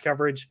in pass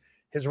coverage.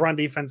 His run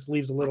defense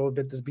leaves a little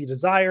bit to be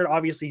desired.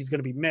 Obviously, he's going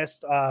to be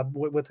missed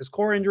with his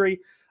core injury.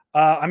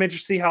 I'm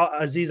interested to see how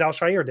Azeez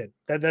Al-Shaair did.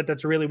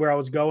 That's really where I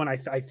was going.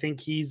 I think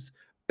he's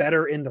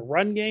better in the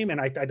run game,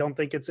 and I don't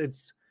think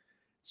it's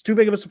too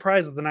big of a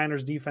surprise that the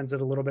Niners defense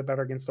did a little bit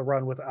better against the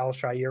run with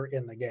Al-Shaair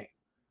in the game.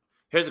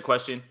 Here's a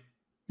question.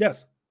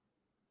 Yes.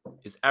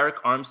 Is Arik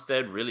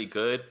Armstead really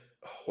good,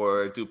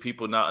 or do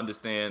people not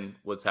understand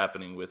what's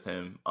happening with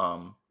him?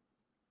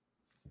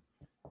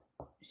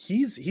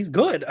 He's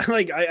good.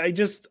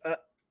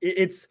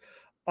 It's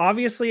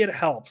obviously it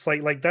helps.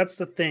 Like that's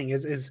the thing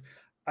is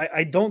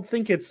I don't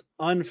think it's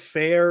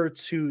unfair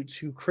to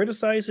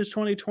criticize his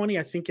 2020.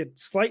 I think it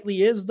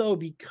slightly is, though,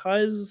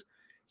 because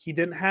he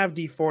didn't have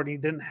Dee Ford, he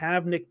didn't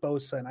have Nick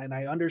Bosa, and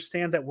I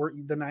understand that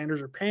the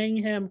Niners are paying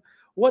him.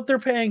 What they're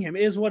paying him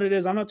is what it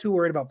is. I'm not too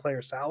worried about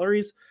player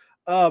salaries.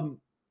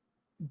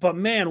 But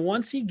man,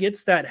 once he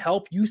gets that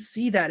help, you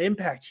see that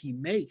impact he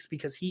makes,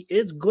 because he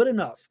is good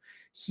enough.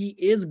 He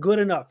is good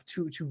enough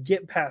to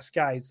get past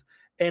guys.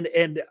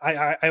 And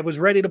I was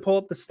ready to pull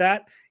up the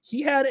stat.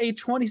 He had a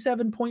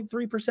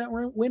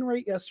 27.3% win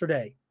rate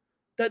yesterday.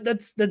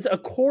 That's a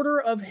quarter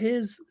of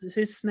his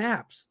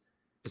snaps.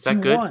 Is that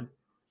good? Won.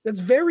 That's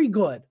very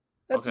good.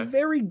 That's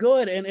very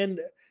good. And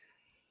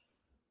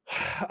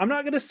I'm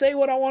not going to say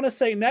what I want to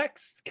say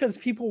next, because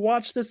people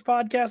watch this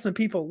podcast and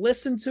people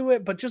listen to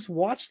it, but just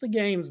watch the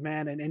games,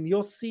 man. And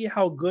you'll see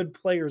how good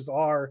players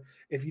are.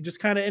 If you just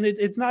kind of, and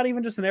it's not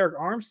even just an Arik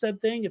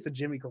Armstead thing. It's a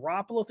Jimmy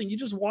Garoppolo thing. You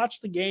just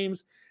watch the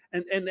games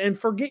and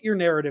forget your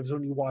narratives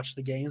when you watch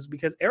the games,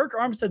 because Arik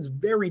Armstead's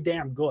very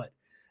damn good.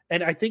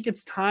 And I think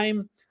it's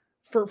time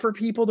for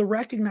people to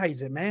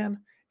recognize it, man.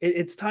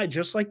 It's time,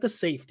 just like the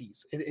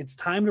safeties. It's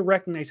time to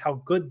recognize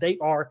how good they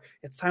are.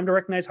 It's time to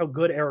recognize how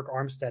good Arik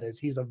Armstead is.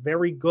 He's a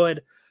very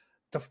good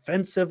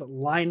defensive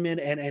lineman,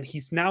 and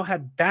he's now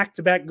had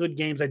back-to-back good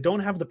games. I don't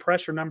have the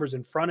pressure numbers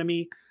in front of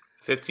me.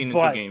 15 in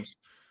 2 games.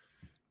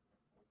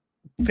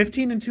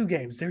 15 in 2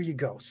 games. There you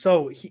go.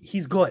 So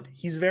he's good.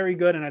 He's very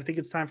good, and I think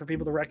it's time for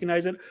people to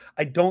recognize it.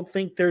 I don't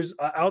think there's,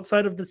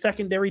 outside of the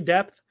secondary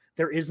depth,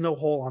 there is no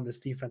hole on this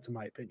defense, in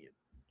my opinion.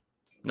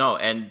 No,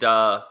 and,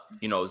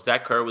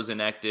 Zach Kerr was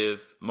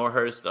inactive.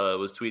 Moorhurst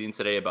was tweeting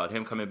today about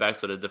him coming back,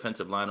 so the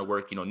defensive line will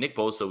work. Nick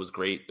Bosa was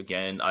great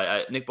again.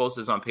 Nick Bosa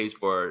is on pace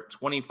for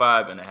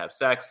 25.5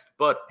 sacks,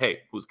 but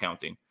hey, who's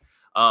counting?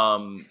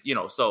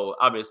 So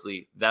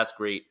obviously that's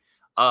great.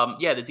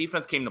 The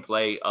defense came to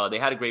play. They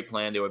had a great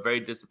plan. They were very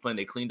disciplined.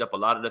 They cleaned up a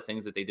lot of the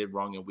things that they did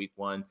wrong in week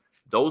 1.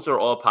 Those are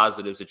all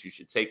positives that you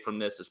should take from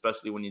this,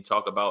 especially when you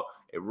talk about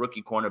a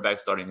rookie cornerback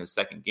starting his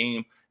second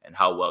game and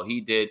how well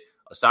he did.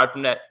 Aside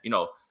from that,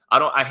 I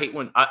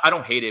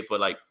don't hate it, but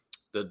like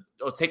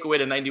take away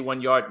the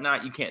 91-yard.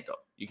 Nah, you can't though.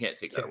 You can't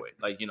take that away.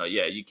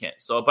 You can't.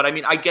 So, but I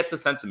mean, I get the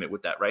sentiment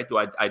with that, right?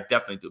 I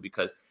definitely do,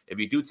 because if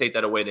you do take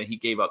that away, then he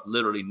gave up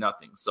literally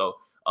nothing. So,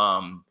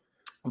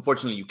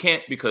 unfortunately you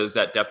can't, because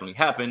that definitely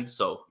happened.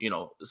 So,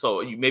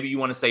 maybe you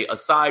want to say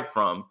aside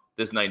from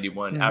this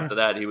 91, after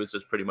that, he was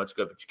just pretty much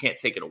good, but you can't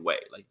take it away.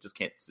 Like, just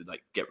can't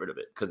get rid of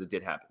it, because it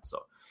did happen. So,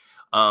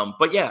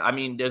 but yeah, I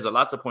mean, there's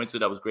lots of points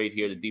that was great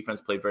here. The defense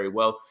played very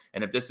well.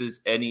 And if this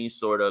is any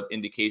sort of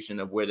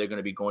indication of where they're going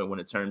to be going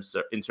in terms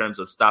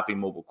of stopping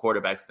mobile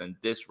quarterbacks, then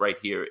this right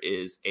here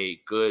is a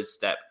good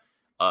step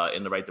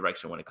in the right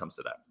direction when it comes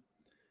to that.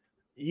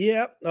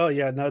 Yeah. Oh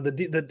yeah. No,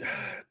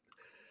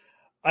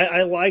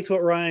 I liked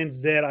what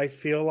Ryans did. I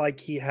feel like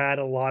he had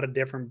a lot of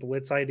different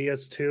blitz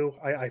ideas too.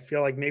 I feel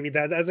like maybe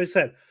that, as I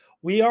said,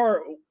 we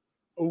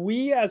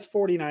as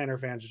 49er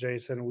fans,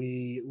 Jason,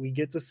 we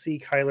get to see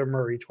Kyler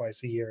Murray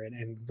twice a year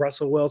and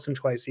Russell Wilson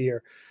twice a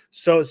year.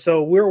 So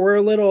we're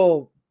a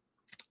little,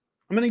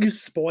 I'm going to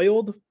use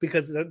spoiled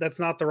because that's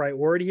not the right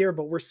word here,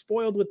 but we're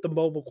spoiled with the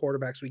mobile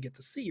quarterbacks we get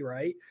to see,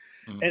 right?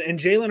 Mhm. And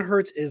Jalen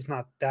Hurts is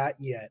not that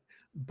yet.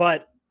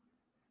 But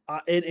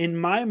in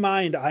my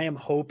mind, I am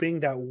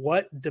hoping that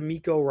what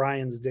D'Amico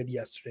Ryans did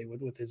yesterday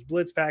with his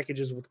blitz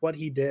packages, with what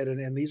he did,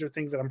 and these are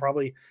things that I'm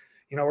probably,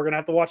 we're going to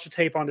have to watch the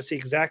tape on to see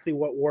exactly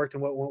what worked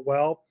and what went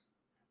well.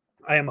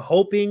 I am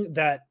hoping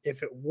that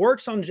if it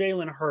works on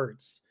Jalen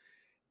Hurts,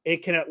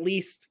 it can at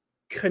least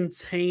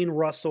contain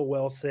Russell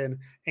Wilson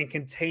and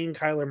contain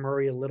Kyler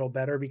Murray a little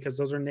better, because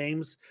those are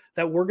names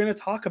that we're going to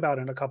talk about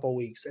in a couple of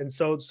weeks. And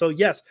so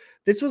yes,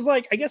 this was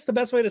like, I guess the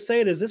best way to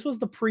say it is this was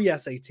the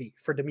pre-SAT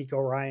for D'Amico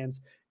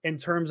Ryans in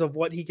terms of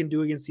what he can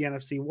do against the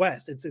NFC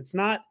West. It's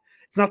not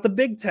the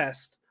big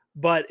test,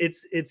 but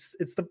it's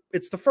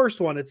the first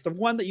one. It's the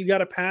one that you got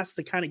to pass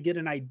to kind of get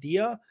an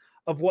idea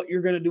of what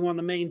you're going to do on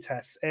the main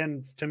test.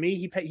 And to me,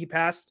 he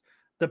passed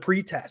the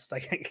pre-test. I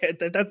can't get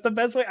that. That's the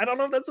best way. I don't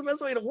know if that's the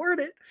best way to word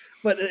it,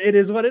 but it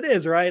is what it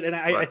is, right? And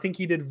I think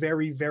he did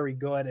very, very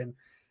good.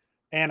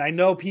 And I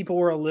know people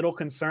were a little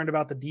concerned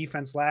about the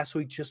defense last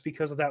week just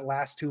because of that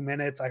last 2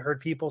 minutes. I heard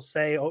people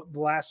say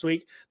last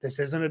week, this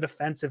isn't a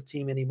defensive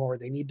team anymore.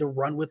 They need to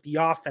run with the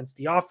offense.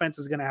 The offense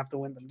is going to have to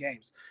win them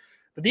games.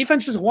 The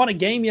defense just won a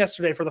game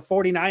yesterday for the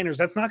 49ers.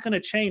 That's not going to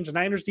change. The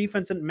Niners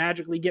defense didn't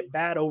magically get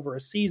bad over a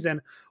season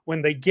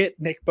when they get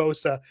Nick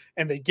Bosa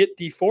and they get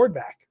Dee Ford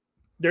back.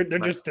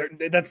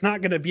 That's not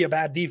going to be a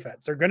bad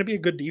defense. They're going to be a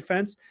good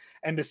defense.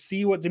 And to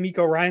see what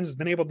D'Amico Ryans has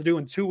been able to do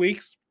in 2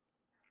 weeks,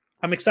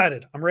 I'm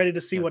excited. I'm ready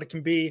to see what it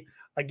can be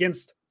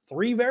against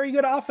 3 very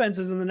good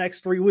offenses in the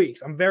next 3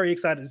 weeks. I'm very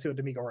excited to see what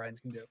D'Amico Ryans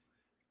can do.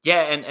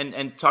 Yeah,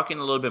 and talking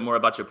a little bit more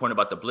about your point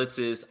about the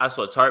blitzes, I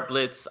saw a Tart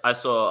blitz. I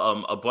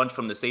saw a bunch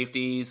from the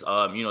safeties.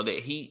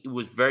 That he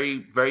was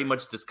very, very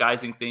much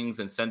disguising things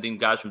and sending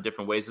guys from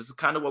different ways. This is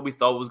kind of what we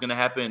thought was going to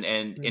happen.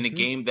 And in a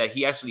game that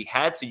he actually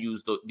had to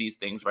use these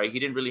things, right? He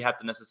didn't really have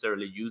to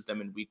necessarily use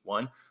them in week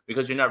 1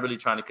 because you're not really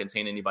trying to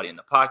contain anybody in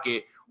the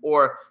pocket,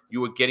 or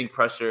you were getting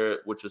pressure,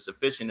 which was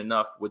sufficient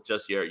enough with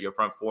just your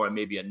front 4 and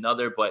maybe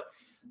another. But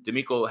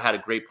D'Amico had a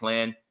great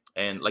plan.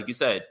 And like you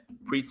said,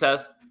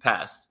 pre-test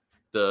passed.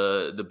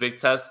 The big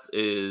test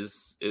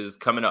is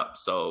coming up.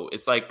 So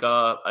it's like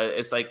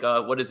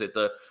what is it?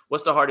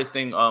 What's the hardest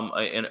thing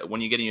when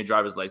you're getting your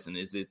driver's license?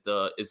 Is it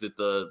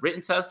the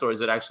written test, or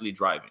is it actually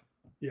driving?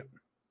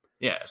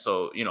 Yeah.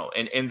 So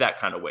in that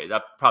kind of way,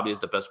 that probably is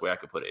the best way I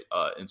could put it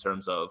in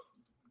terms of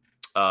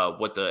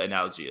what the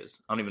analogy is.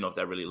 I don't even know if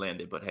that really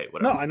landed, but hey,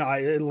 whatever. No, I know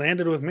it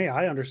landed with me.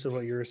 I understood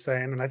what you were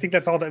saying, and I think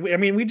that's all that.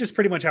 We just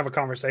pretty much have a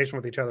conversation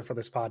with each other for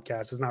this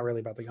podcast. It's not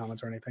really about the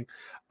comments or anything.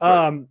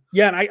 Right.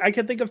 Yeah, and I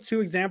can think of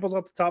 2 examples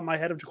off the top of my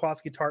head of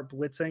Jaquiski Tartt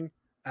blitzing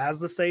as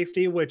the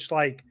safety, which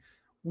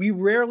we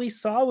rarely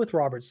saw with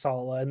Robert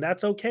Saleh, and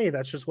that's okay.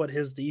 That's just what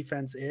his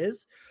defense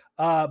is.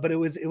 But it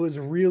was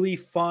really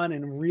fun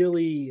and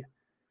really,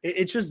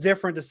 it's just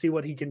different to see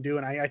what he can do,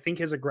 and I think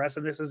his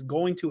aggressiveness is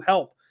going to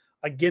help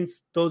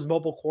against those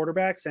mobile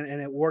quarterbacks, and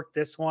it worked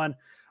this one.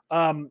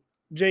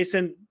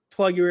 Jason,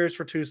 plug your ears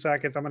for 2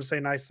 seconds. I'm going to say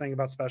a nice thing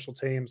about special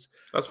teams.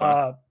 That's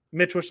fine.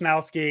 Mitch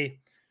Wishnowsky,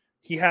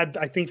 he had,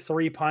 I think,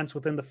 3 punts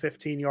within the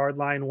 15-yard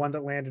line, one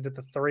that landed at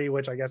the 3,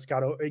 which I guess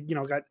got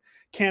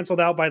canceled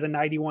out by the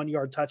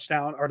 91-yard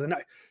touchdown, or the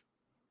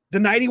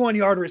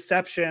 91-yard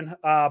reception.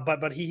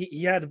 But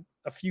he had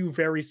a few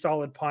very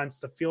solid punts.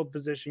 The field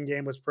position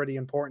game was pretty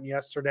important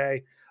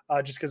yesterday,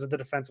 just because of the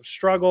defensive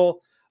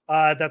struggle.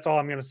 That's all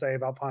I'm going to say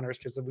about punters,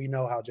 because we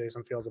know how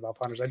Jason feels about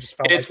punters. I just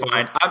felt it's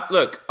fine.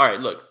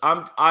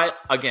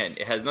 Again,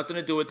 it has nothing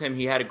to do with him.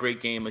 He had a great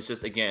game. It's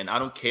just, again, I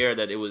don't care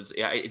that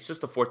it's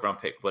just a 4th round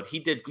pick, but he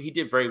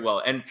did very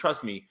well. And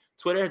trust me,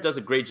 Twitter does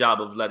a great job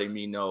of letting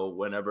me know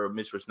whenever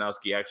Mitch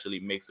Wishnowsky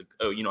actually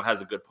has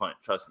a good punt.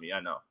 Trust me,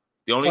 I know.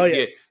 The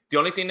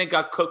only thing that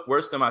got cooked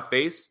worse than my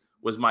face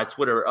was my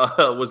Twitter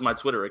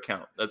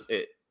account. That's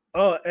it.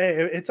 Oh,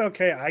 hey, it's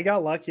okay. I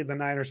got lucky the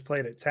Niners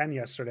played at 10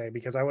 yesterday,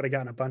 because I would have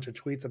gotten a bunch of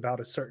tweets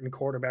about a certain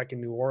quarterback in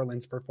New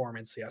Orleans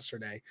performance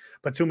yesterday.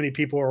 But too many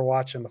people were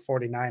watching the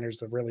 49ers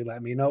have really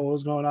let me know what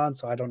was going on,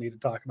 so I don't need to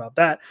talk about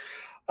that.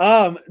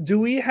 Do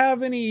we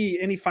have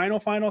any final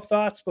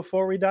thoughts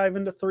before we dive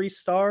into 3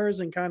 stars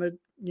and kind of,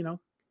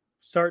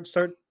 start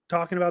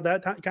talking about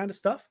that kind of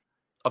stuff?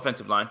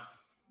 Offensive line.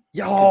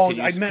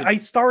 I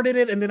started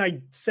it and then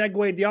I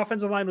segued. The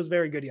offensive line was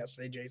very good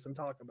yesterday, Jason.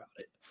 Talk about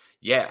it.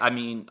 Yeah,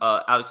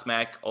 Alex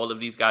Mack, all of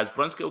these guys.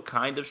 Brunskill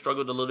kind of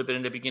struggled a little bit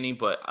in the beginning,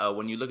 but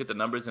when you look at the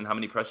numbers and how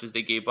many pressures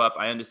they gave up,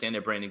 I understand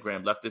that Brandon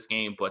Graham left this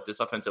game, but this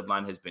offensive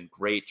line has been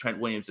great. Trent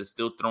Williams is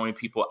still throwing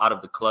people out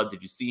of the club.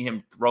 Did you see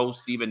him throw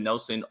Steven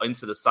Nelson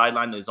into the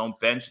sideline on his own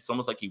bench? It's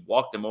almost like he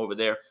walked him over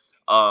there.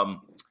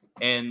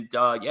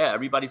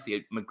 Everybody see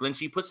it.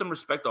 McGlinchey, put some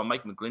respect on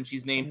Mike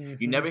McGlinchey's name. Mm-hmm.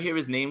 You never hear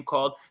his name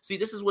called. See,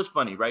 this is what's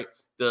funny, right?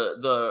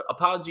 The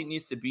apology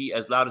needs to be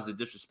as loud as the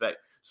disrespect.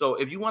 So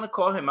if you want to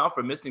call him out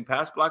for missing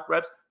pass block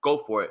reps, go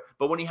for it.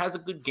 But when he has a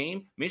good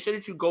game, make sure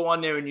that you go on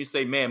there and you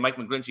say, man, Mike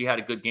McGlinchey had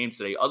a good game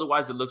today.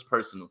 Otherwise, it looks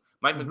personal.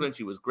 Mike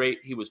McGlinchey was great.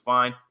 He was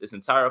fine. This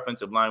entire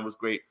offensive line was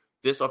great.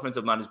 this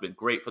offensive line has been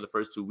great for the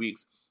first 2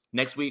 weeks.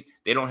 Next week,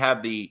 they don't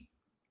have the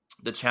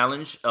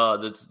challenge,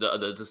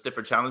 the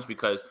stiffer challenge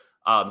because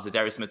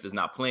Zadarius Smith is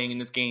not playing in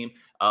this game.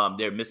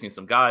 They're missing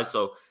some guys.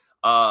 So,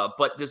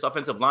 but this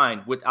offensive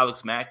line with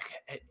Alex Mack,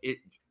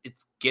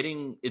 it's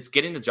getting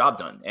the job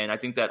done. And I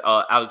think that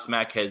Alex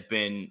Mack has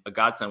been a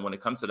godsend when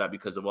it comes to that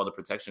because of all the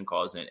protection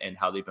calls and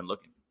how they've been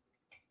looking.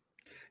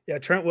 Yeah,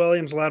 Trent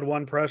Williams allowed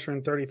 1 pressure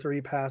and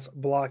 33 pass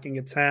blocking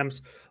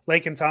attempts.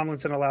 Laken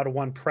Tomlinson allowed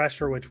 1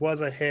 pressure, which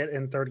was a hit,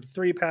 and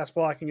 33 pass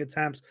blocking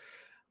attempts.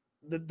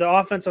 The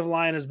offensive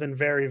line has been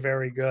very,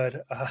 very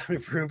good.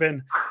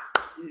 Ruben,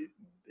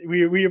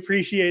 we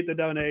appreciate the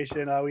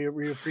donation.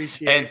 We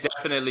appreciate and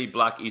definitely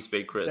block East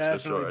Bay Chris for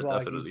sure.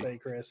 Definitely East Bay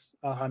Chris,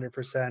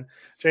 100%.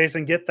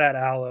 Jason, get that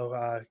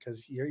aloe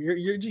because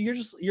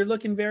you're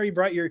looking very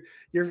bright. You're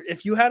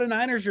if you had a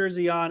Niners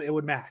jersey on, it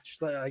would match.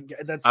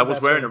 I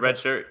was wearing a red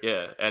shirt,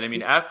 yeah. And I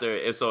mean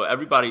after, so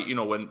everybody,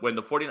 when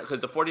the 49ers,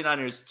 because the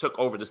 49ers took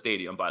over the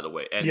stadium, by the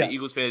way, and the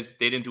Eagles fans,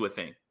 they didn't do a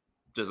thing.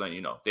 Just letting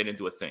you know, they didn't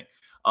do a thing.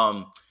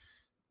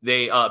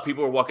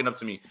 People were walking up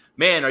to me,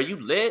 man, are you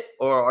lit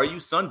or are you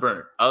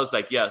sunburned? I was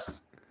like,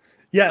 yes.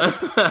 Yeah.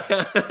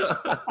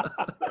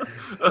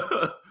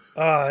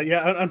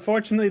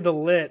 Unfortunately, the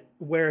lit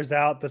wears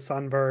out. The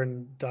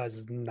sunburn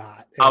does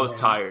not. I was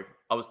tired.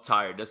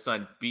 The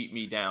sun beat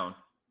me down.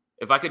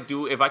 If I could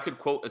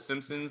quote a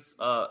Simpsons,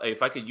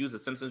 if I could use a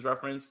Simpsons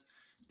reference,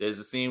 there's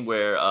a scene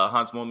where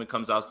Hans Moleman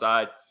comes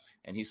outside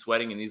and he's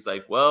sweating and he's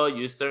like, well,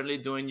 you're certainly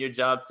doing your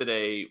job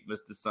today,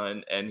 Mr.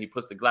 Sun. And he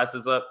puts the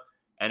glasses up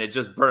and it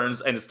just burns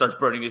and it starts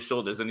burning his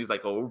shoulders. And he's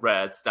like, oh,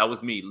 rats. That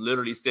was me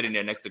literally sitting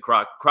there next to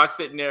Croc. Croc's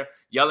sitting there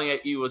yelling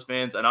at Eagles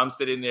fans and I'm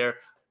sitting there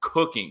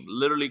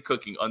literally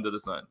cooking under the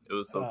sun. It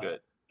was so good.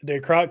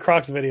 Dude,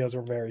 Croc's videos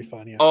were very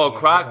funny.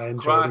 Croc had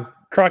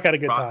a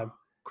good time.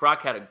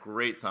 Croc had a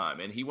great time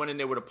and he went in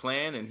there with a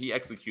plan and he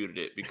executed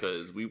it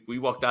because we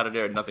walked out of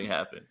there and nothing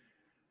happened.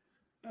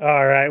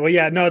 All right. Well,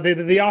 yeah, no,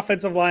 the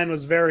offensive line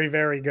was very,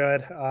 very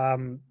good.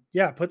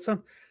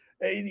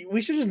 We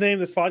should just name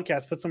this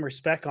podcast, put some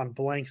respect on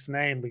Blank's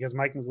name because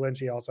Mike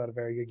McGlinchey also had a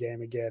very good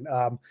game again.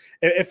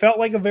 It felt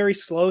like a very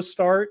slow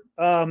start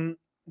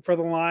for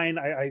the line.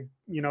 I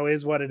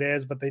is what it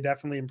is, but they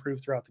definitely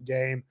improved throughout the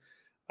game.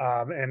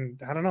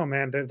 And I don't know,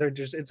 man, they're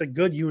just, it's a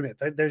good unit.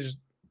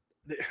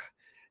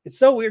 It's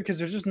so weird because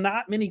there's just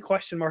not many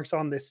question marks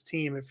on this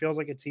team. It feels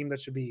like a team that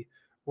should be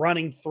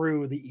running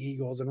through the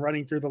Eagles and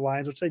running through the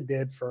Lions, which they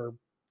did for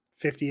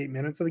 58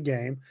 minutes of the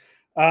game.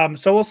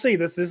 So we'll see.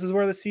 This is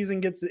where the season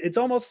gets. It's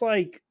almost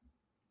like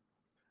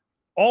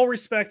all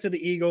respect to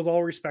the Eagles,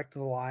 all respect to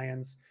the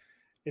Lions.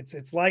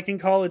 It's like in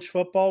college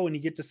football when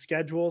you get to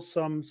schedule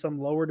some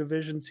lower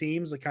division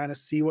teams to kind of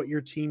see what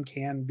your team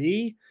can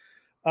be.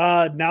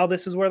 Now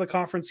this is where the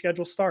conference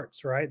schedule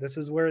starts, right? This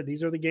is where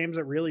these are the games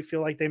that really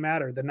feel like they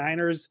matter. The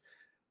Niners,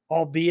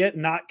 albeit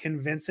not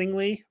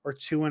convincingly, are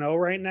 2-0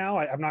 right now.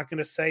 I'm not going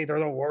to say they're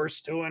the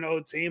worst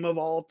 2-0 team of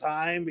all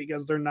time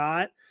because they're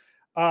not.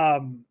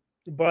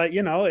 But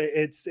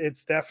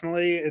it's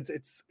definitely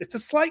it's a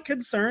slight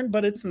concern,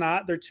 but it's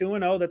not. They're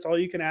 2-0. That's all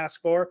you can ask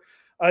for.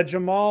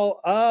 Jamal,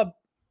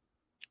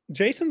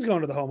 Jason's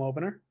going to the home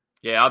opener.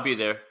 Yeah, I'll be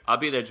there,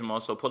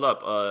 Jamal. So pull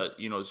up.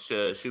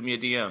 Shoot me a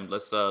DM.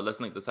 Let's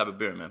link. Let's have a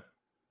beer, man.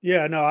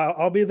 Yeah, no,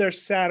 I'll be there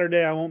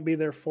Saturday. I won't be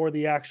there for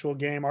the actual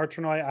game. Archer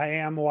and I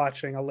am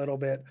watching a little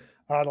bit.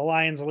 The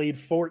Lions lead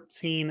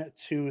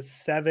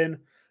 14-7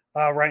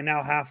 right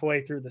now,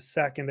 halfway through the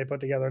second. They put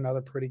together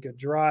another pretty good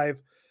drive.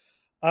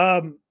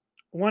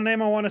 One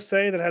name I want to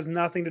say that has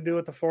nothing to do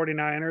with the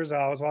 49ers.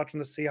 I was watching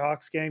the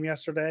Seahawks game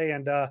yesterday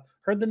and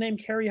heard the name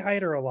Kerry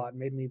Hyder a lot.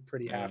 Made me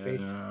pretty happy.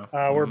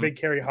 Yeah. We're big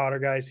Kerry Hyder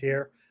guys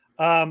here.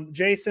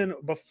 Jason,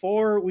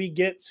 before we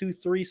get to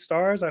 3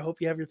 stars, I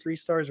hope you have your 3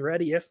 stars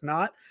ready. If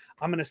not,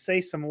 I'm going to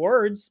say some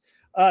words.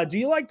 Do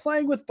you like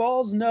playing with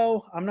balls?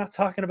 No, I'm not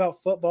talking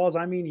about footballs.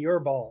 I mean your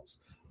balls.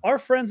 Our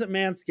friends at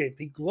Manscaped,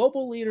 the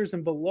global leaders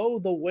in below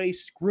the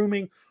waist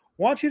grooming,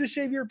 want you to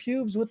shave your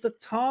pubes with the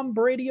Tom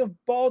Brady of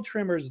ball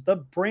trimmers, the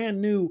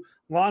brand new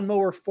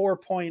Lawnmower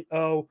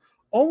 4.0,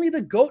 only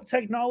the GOAT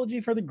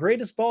technology for the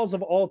greatest balls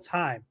of all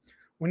time.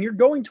 When you're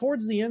going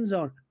towards the end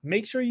zone,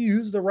 make sure you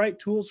use the right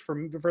tools for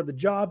the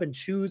job and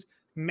choose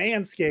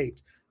Manscaped.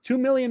 2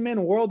 million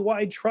men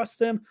worldwide trust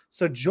them,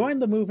 so join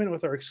the movement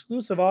with our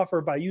exclusive offer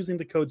by using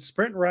the code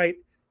SPRINTRIGHT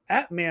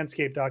at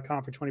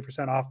manscaped.com for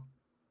 20% off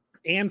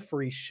and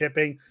free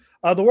shipping.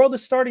 The world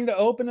is starting to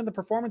open, and the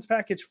Performance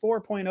Package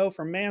 4.0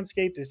 from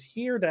Manscaped is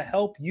here to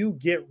help you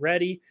get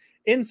ready.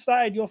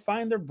 Inside, you'll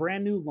find their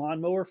brand new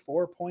Lawnmower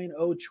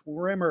 4.0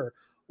 trimmer,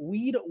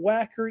 Weed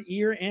Whacker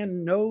ear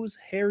and nose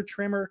hair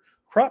trimmer,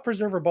 Crop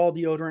Preserver ball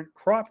deodorant,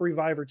 Crop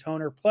Reviver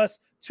toner, plus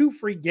 2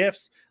 free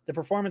gifts, the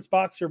Performance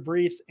Boxer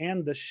briefs,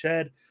 and the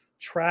Shed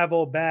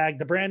travel bag.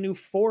 The brand new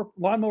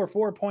Lawnmower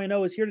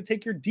 4.0 is here to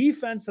take your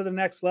defense to the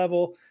next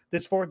level.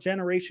 This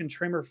 4th-generation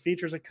trimmer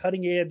features a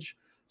cutting-edge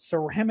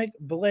ceramic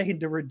blade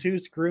to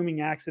reduce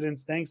grooming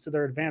accidents thanks to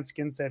their advanced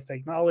skin-safe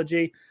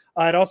technology.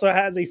 It also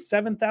has a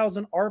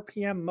 7,000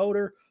 RPM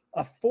motor,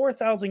 a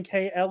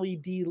 4000K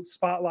LED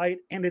spotlight,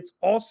 and it's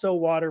also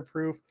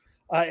waterproof.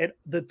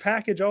 The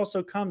package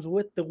also comes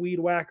with the weed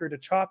whacker to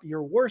chop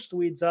your worst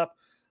weeds up,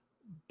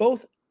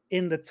 both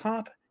in the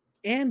top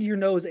and your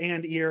nose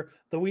and ear.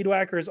 The weed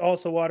whacker is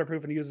also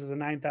waterproof and uses a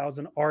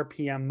 9,000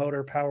 RPM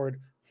motor powered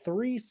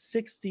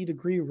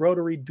 360-degree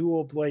rotary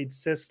dual blade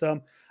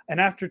system. And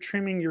after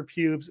trimming your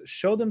pubes,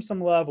 show them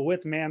some love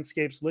with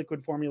Manscaped's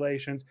liquid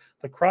formulations.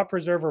 The Crop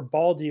Preserver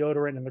Ball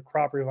Deodorant and the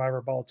Crop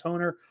Reviver Ball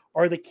Toner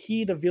are the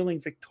key to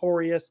feeling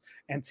victorious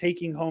and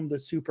taking home the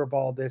Super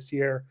Bowl this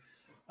year.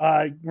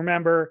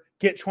 Remember,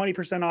 get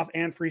 20% off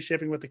and free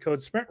shipping with the code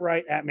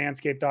SprintRight at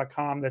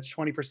manscaped.com. That's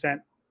 20%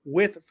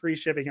 with free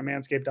shipping at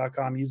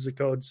manscaped.com. Use the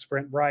code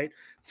SprintRight.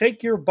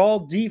 Take your ball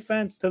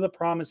defense to the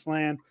promised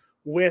land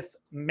with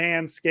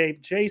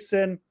Manscaped.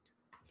 Jason,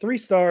 3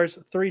 stars,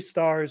 3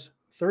 stars,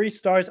 3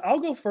 stars. I'll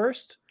go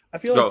first. I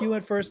feel like you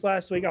went first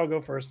last week. I'll go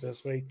first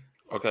this week.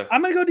 Okay.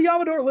 I'm going to go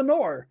Diamador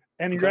Lenore.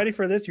 And you ready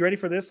for this? You ready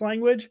for this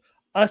language?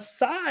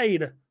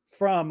 Aside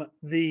from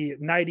the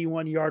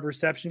 91-yard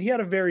reception, he had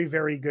a very,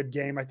 very good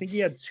game. I think he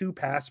had 2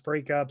 pass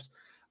breakups.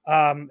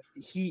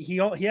 He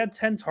had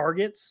 10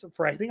 targets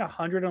for, I think,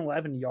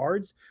 111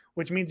 yards,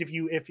 which means if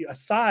you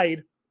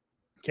aside,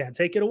 can't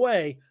take it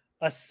away,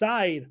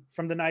 aside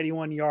from the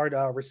 91-yard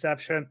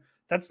reception,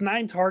 that's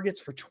 9 targets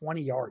for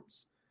 20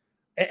 yards.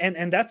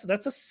 And that's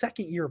a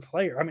second-year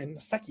player. I mean,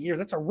 second year,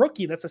 that's a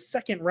rookie. That's a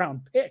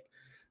second-round pick.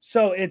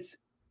 So it's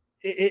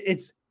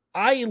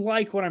I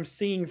like what I'm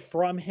seeing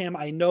from him.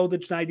 I know the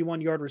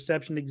 91-yard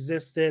reception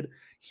existed.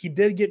 He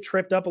did get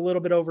tripped up a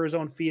little bit over his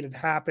own feet. It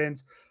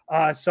happens.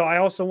 So I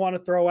also want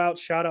to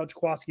shout out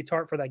Jaquiski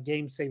Tartt for that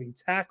game-saving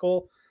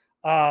tackle,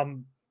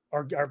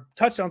 or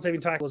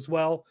touchdown-saving tackle as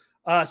well.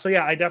 So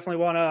yeah, I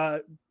definitely want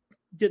to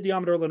get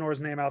Diamador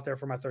Lenore's name out there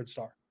for my 3rd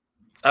star.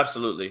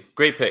 Absolutely.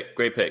 Great pick.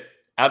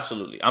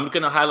 Absolutely. I'm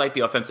going to highlight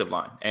the offensive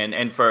line.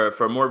 And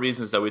for more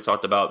reasons that we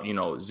talked about,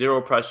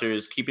 0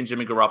 pressures, keeping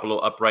Jimmy Garoppolo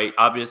upright.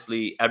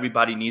 Obviously,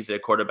 everybody needs their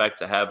quarterback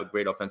to have a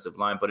great offensive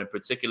line. But in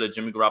particular,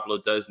 Jimmy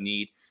Garoppolo does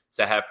need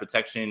to have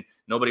protection.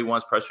 Nobody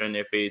wants pressure in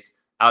their face.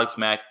 Alex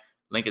Mack,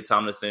 Lincoln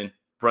Tomlinson,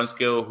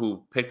 Brunskill,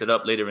 who picked it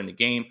up later in the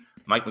game.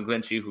 Mike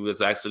McGlinchey, who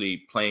is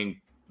actually playing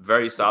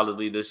very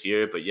solidly this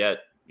year, but yet,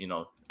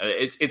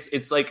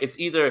 it's like it's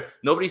either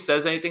nobody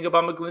says anything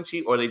about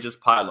McGlinchey or they just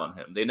pile on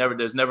him.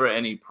 There's never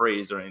any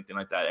praise or anything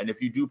like that. And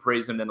if you do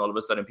praise him, then all of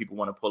a sudden people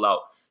want to pull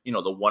out,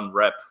 the 1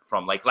 rep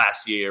from like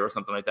last year or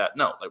something like that.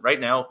 No, like right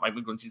now, Mike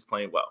McGlinchey's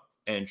playing well,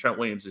 and Trent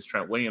Williams is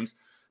Trent Williams,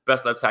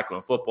 best left tackle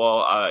in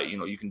football.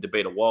 You can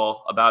debate a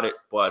wall about it,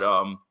 but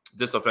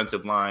this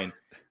offensive line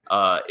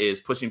is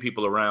pushing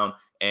people around,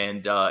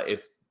 and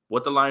if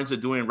what the Lions are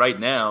doing right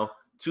now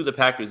to the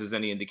Packers is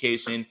any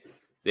indication,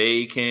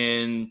 they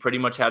can pretty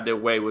much have their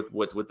way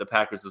with the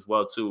Packers as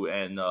well too,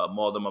 and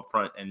maul them up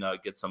front and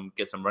get some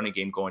running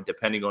game going,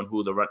 depending on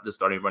who the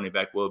starting running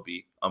back will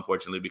be.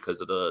 Unfortunately, because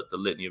of the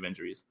litany of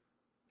injuries.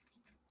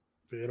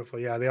 Beautiful,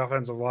 yeah. The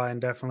offensive line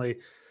definitely.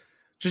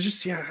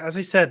 Just as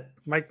I said,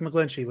 Mike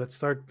McGlinchey. Let's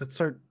start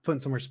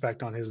putting some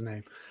respect on his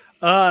name.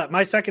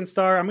 My 2nd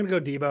star, I'm going to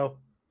go Debo.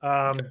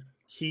 Okay.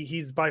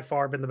 He's by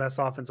far been the best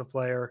offensive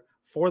player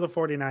for the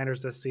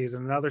 49ers this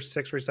season. Another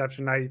 6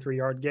 reception,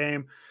 93-yard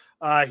game.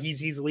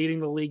 He's leading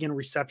the league in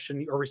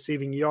reception or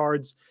receiving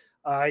yards.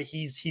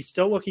 He's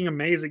still looking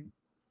amazing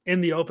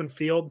in the open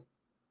field,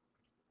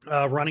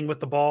 running with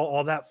the ball,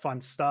 all that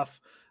fun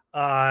stuff.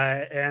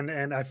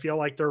 And I feel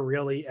like they're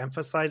really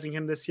emphasizing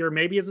him this year.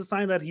 Maybe it's a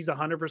sign that he's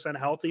 100%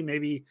 healthy.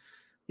 Maybe,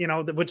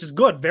 which is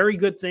good, very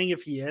good thing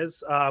if he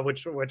is,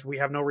 which we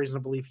have no reason to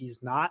believe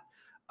he's not.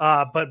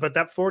 But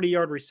that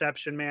 40-yard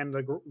reception, man,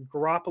 the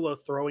Garoppolo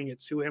throwing it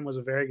to him was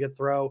a very good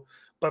throw.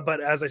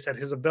 But as I said,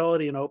 his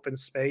ability in open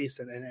space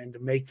and to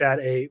make that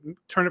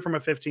turn it from a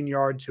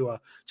 15-yard to a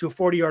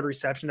 40-yard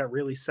reception that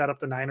really set up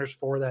the Niners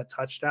for that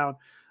touchdown.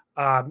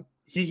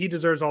 He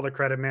deserves all the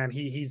credit, man.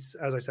 He's,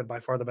 as I said, by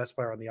far the best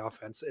player on the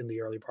offense in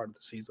the early part of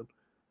the season.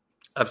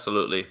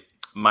 Absolutely.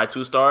 My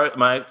two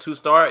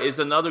star is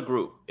another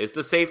group. It's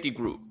the safety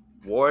group,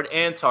 Ward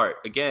and Tartt.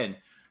 Again,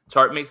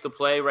 Tartt makes the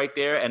play right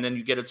there, and then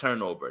you get a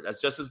turnover. That's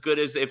just as good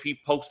as if he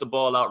pokes the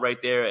ball out right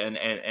there,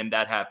 and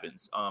that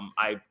happens.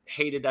 I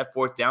hated that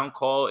 4th down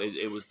call.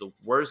 It was the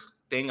worst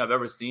thing I've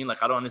ever seen.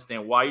 Like, I don't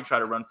understand why you try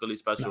to run Philly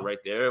special right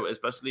there,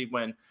 especially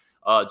when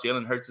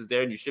Jalen Hurts is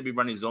there, and you should be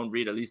running zone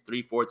read at least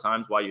 3-4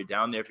 times while you're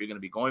down there if you're going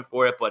to be going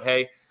for it. But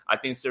hey, I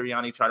think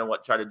Sirianni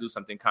try to do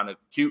something kind of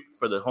cute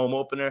for the home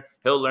opener.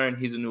 He'll learn.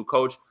 He's a new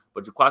coach.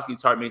 But Jaquiski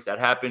Tartt makes that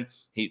happen.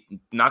 He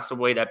knocks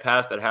away that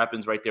pass that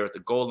happens right there at the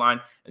goal line.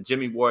 And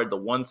Jimmy Ward, the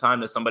one time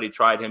that somebody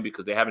tried him,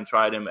 because they haven't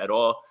tried him at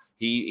all,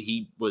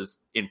 he was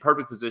in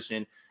perfect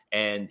position,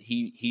 and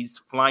he's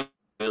flying.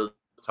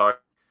 Tartt.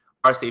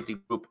 Our safety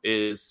group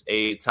is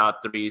a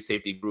top 3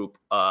 safety group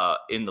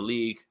in the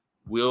league.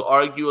 We'll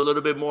argue a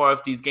little bit more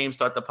if these games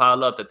start to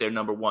pile up that they're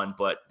number 1,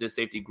 but this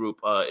safety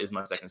group is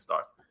my 2nd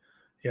star.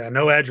 Yeah,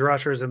 no edge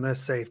rushers in this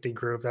safety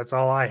group. That's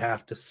all I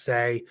have to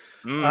say.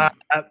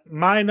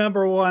 My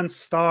number 1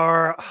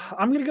 star,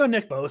 I'm going to go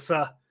Nick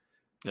Bosa.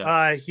 Yeah.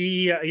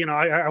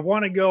 I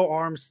want to go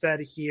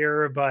Armstead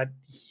here, but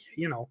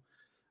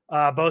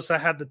Bosa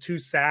had the 2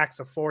 sacks,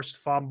 a forced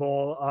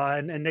fumble,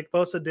 and Nick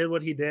Bosa did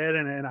what he did,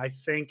 and I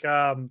think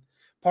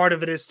part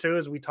of it is too,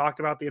 as we talked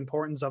about the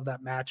importance of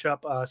that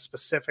matchup,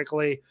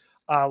 specifically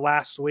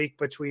last week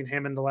between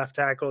him and the left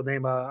tackle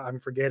name I'm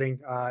forgetting,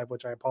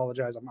 which I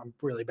apologize. I'm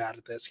really bad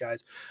at this,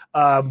 guys.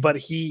 But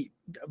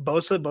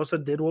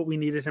Bosa did what we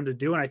needed him to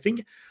do, and I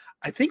think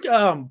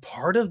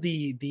part of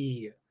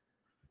the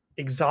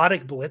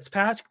exotic blitz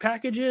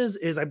packages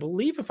is, I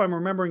believe, if I'm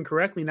remembering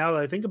correctly, now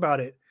that I think about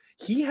it,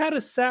 he had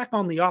a sack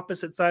on the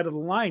opposite side of the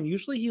line.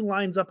 Usually he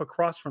lines up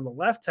across from the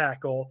left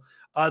tackle.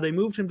 They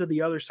moved him to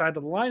the other side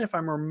of the line, if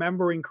I'm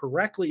remembering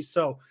correctly.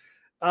 So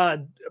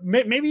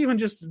maybe even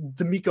just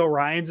D'Amico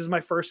Ryans is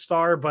my first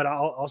star, but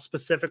I'll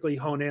specifically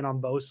hone in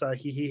on Bosa.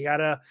 He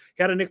had a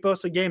Nick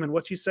Bosa game, and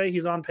what you say,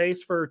 he's on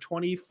pace for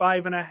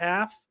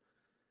 25.5.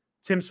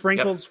 Tim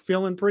Sprinkle's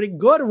feeling pretty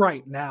good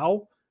right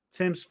now.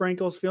 Tim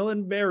Sprinkle's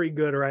feeling very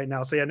good right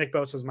now. So yeah, Nick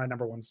Bosa is my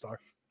number 1 star.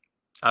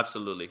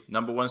 Absolutely.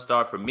 Number 1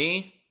 star for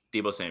me,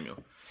 Deebo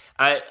Samuel.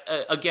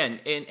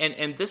 Again,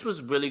 this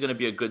was really going to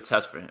be a good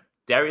test for him.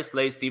 Darius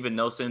Slay, Steven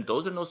Nelson,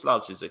 those are no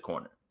slouches at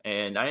corner.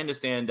 And I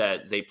understand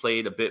that they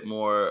played a bit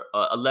more,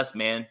 a less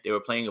man. They were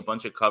playing a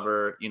bunch of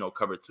cover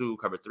 2,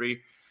 cover 3.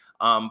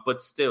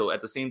 But still,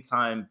 at the same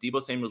time,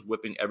 Deebo Samuel's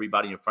whipping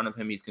everybody in front of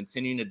him. He's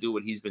continuing to do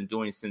what he's been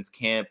doing since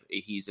camp.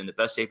 He's in the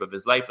best shape of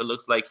his life. It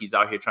looks like he's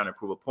out here trying to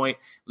prove a point.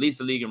 Leads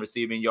the league in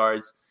receiving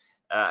yards.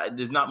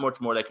 There's not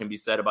much more that can be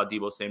said about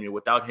Deebo Samuel.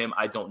 Without him,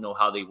 I don't know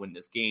how they win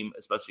this game,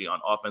 especially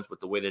on offense with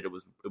the way that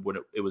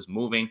it was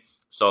moving.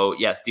 So,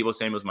 yes, Deebo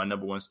Samuel is my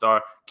number 1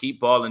 star. Keep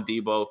balling,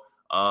 Deebo.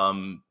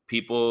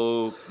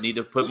 People need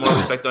to put more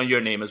respect on your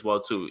name as well,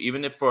 too.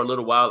 Even if for a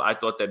little while I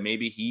thought that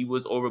maybe he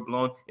was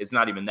overblown, it's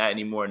not even that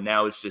anymore.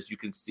 Now it's just you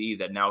can see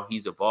that now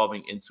he's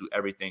evolving into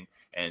everything.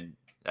 And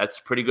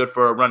that's pretty good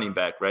for a running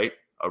back, right?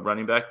 A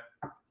running back?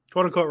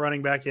 Quote unquote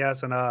running back,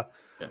 yes. And I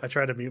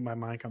tried to mute my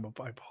mic. I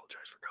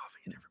apologize for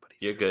coughing and everybody's.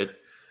 You're good.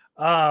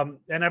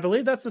 And I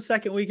believe that's the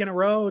second week in a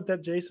row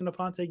that Jason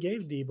Aponte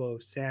gave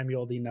Deebo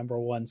Samuel the number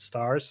 1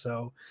 star.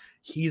 So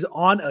he's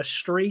on a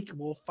streak.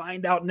 We'll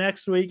find out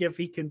next week if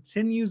he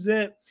continues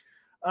it.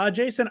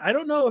 Jason, I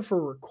don't know if we're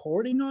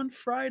recording on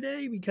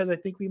Friday because I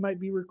think we might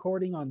be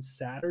recording on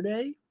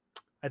Saturday.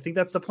 I think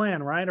that's the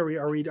plan, right? Are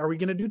we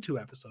going to do 2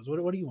 episodes?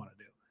 What do you want to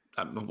do?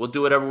 We'll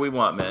do whatever we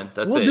want, man.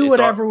 We'll do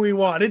whatever we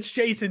want. It's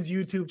Jason's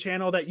YouTube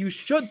channel that you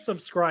should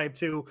subscribe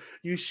to.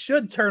 You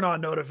should turn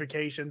on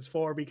notifications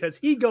for, because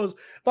he goes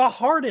the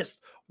hardest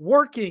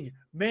working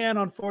man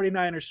on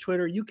 49ers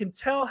Twitter. You can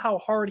tell how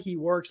hard he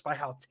works by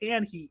how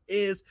tan he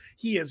is.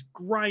 He is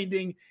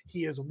grinding.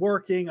 He is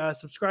working.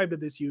 Subscribe to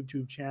this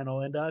YouTube channel.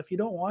 And if you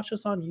don't watch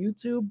us on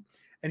YouTube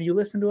and you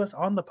listen to us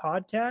on the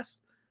podcast,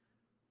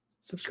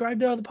 subscribe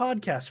to the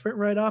podcast, Sprint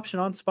Right option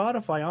on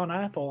Spotify, on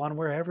Apple, on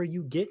wherever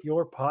you get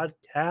your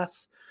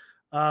podcasts.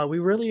 We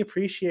really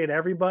appreciate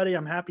everybody.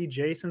 I'm happy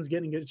Jason's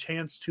getting a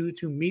chance to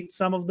meet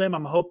some of them.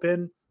 I'm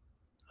hoping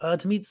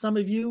to meet some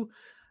of you.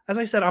 As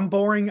I said, I'm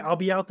boring. I'll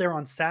be out there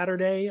on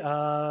Saturday.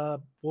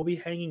 We'll be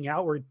hanging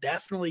out. We're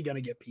definitely going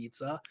to get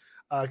pizza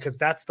because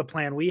that's the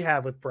plan we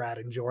have with Brad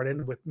and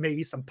Jordan, with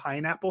maybe some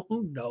pineapple.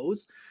 Who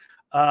knows?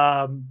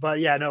 But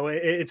yeah, no,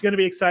 it's going to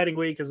be an exciting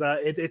week because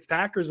it's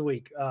Packers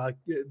week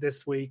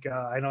this week.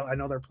 I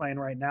know they're playing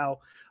right now.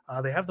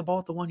 They have the ball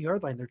at the 1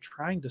 yard line. They're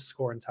trying to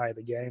score and tie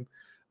the game.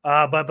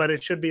 But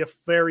it should be a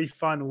very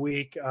fun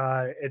week.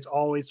 It's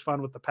always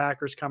fun with the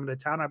Packers coming to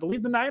town. I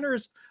believe the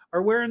Niners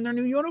are wearing their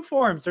new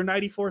uniforms, their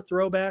 94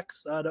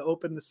 throwbacks to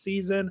open the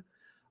season.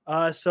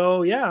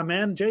 So yeah,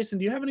 man, Jason,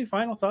 do you have any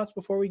final thoughts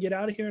before we get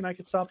out of here and I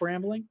can stop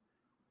rambling?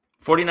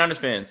 49ers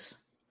fans,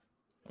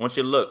 I want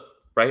you to look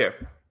right here.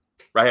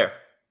 Right here.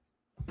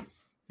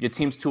 Your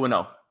team's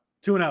 2-0.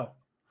 2-0.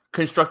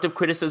 Constructive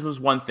criticism is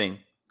one thing.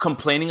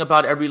 Complaining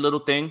about every little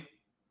thing,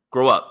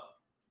 grow up.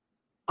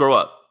 Grow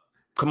up.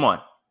 Come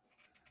on.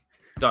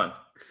 Done.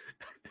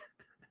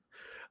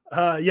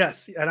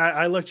 Yes, and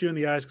I looked you in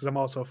the eyes because I'm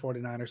also a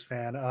 49ers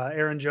fan.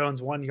 Aaron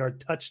Jones, 1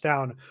 yard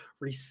touchdown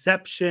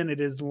reception. It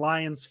is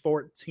Lions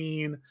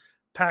 14,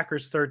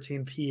 Packers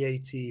 13,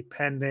 PAT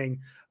pending.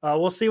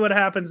 We'll see what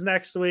happens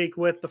next week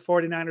with the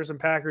 49ers and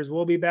Packers.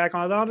 We'll be back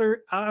on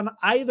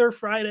either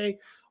Friday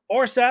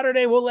or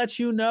Saturday. We'll let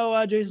you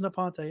know. Jason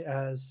Aponte,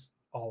 as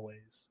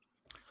always.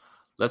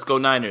 Let's go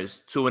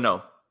Niners,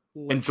 2-0.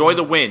 Enjoy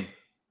the win.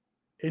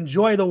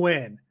 Enjoy the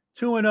win.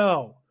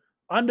 2-0.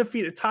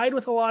 Undefeated. Tied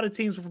with a lot of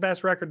teams with the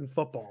best record in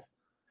football.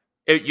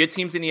 Your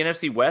team's in the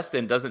NFC West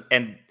and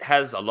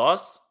has a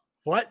loss?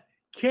 What?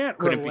 Couldn't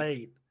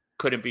relate.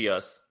 Couldn't be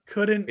us.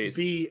 Couldn't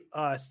be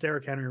us.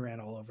 Derrick Henry ran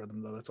all over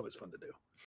them, though. That's always fun to do.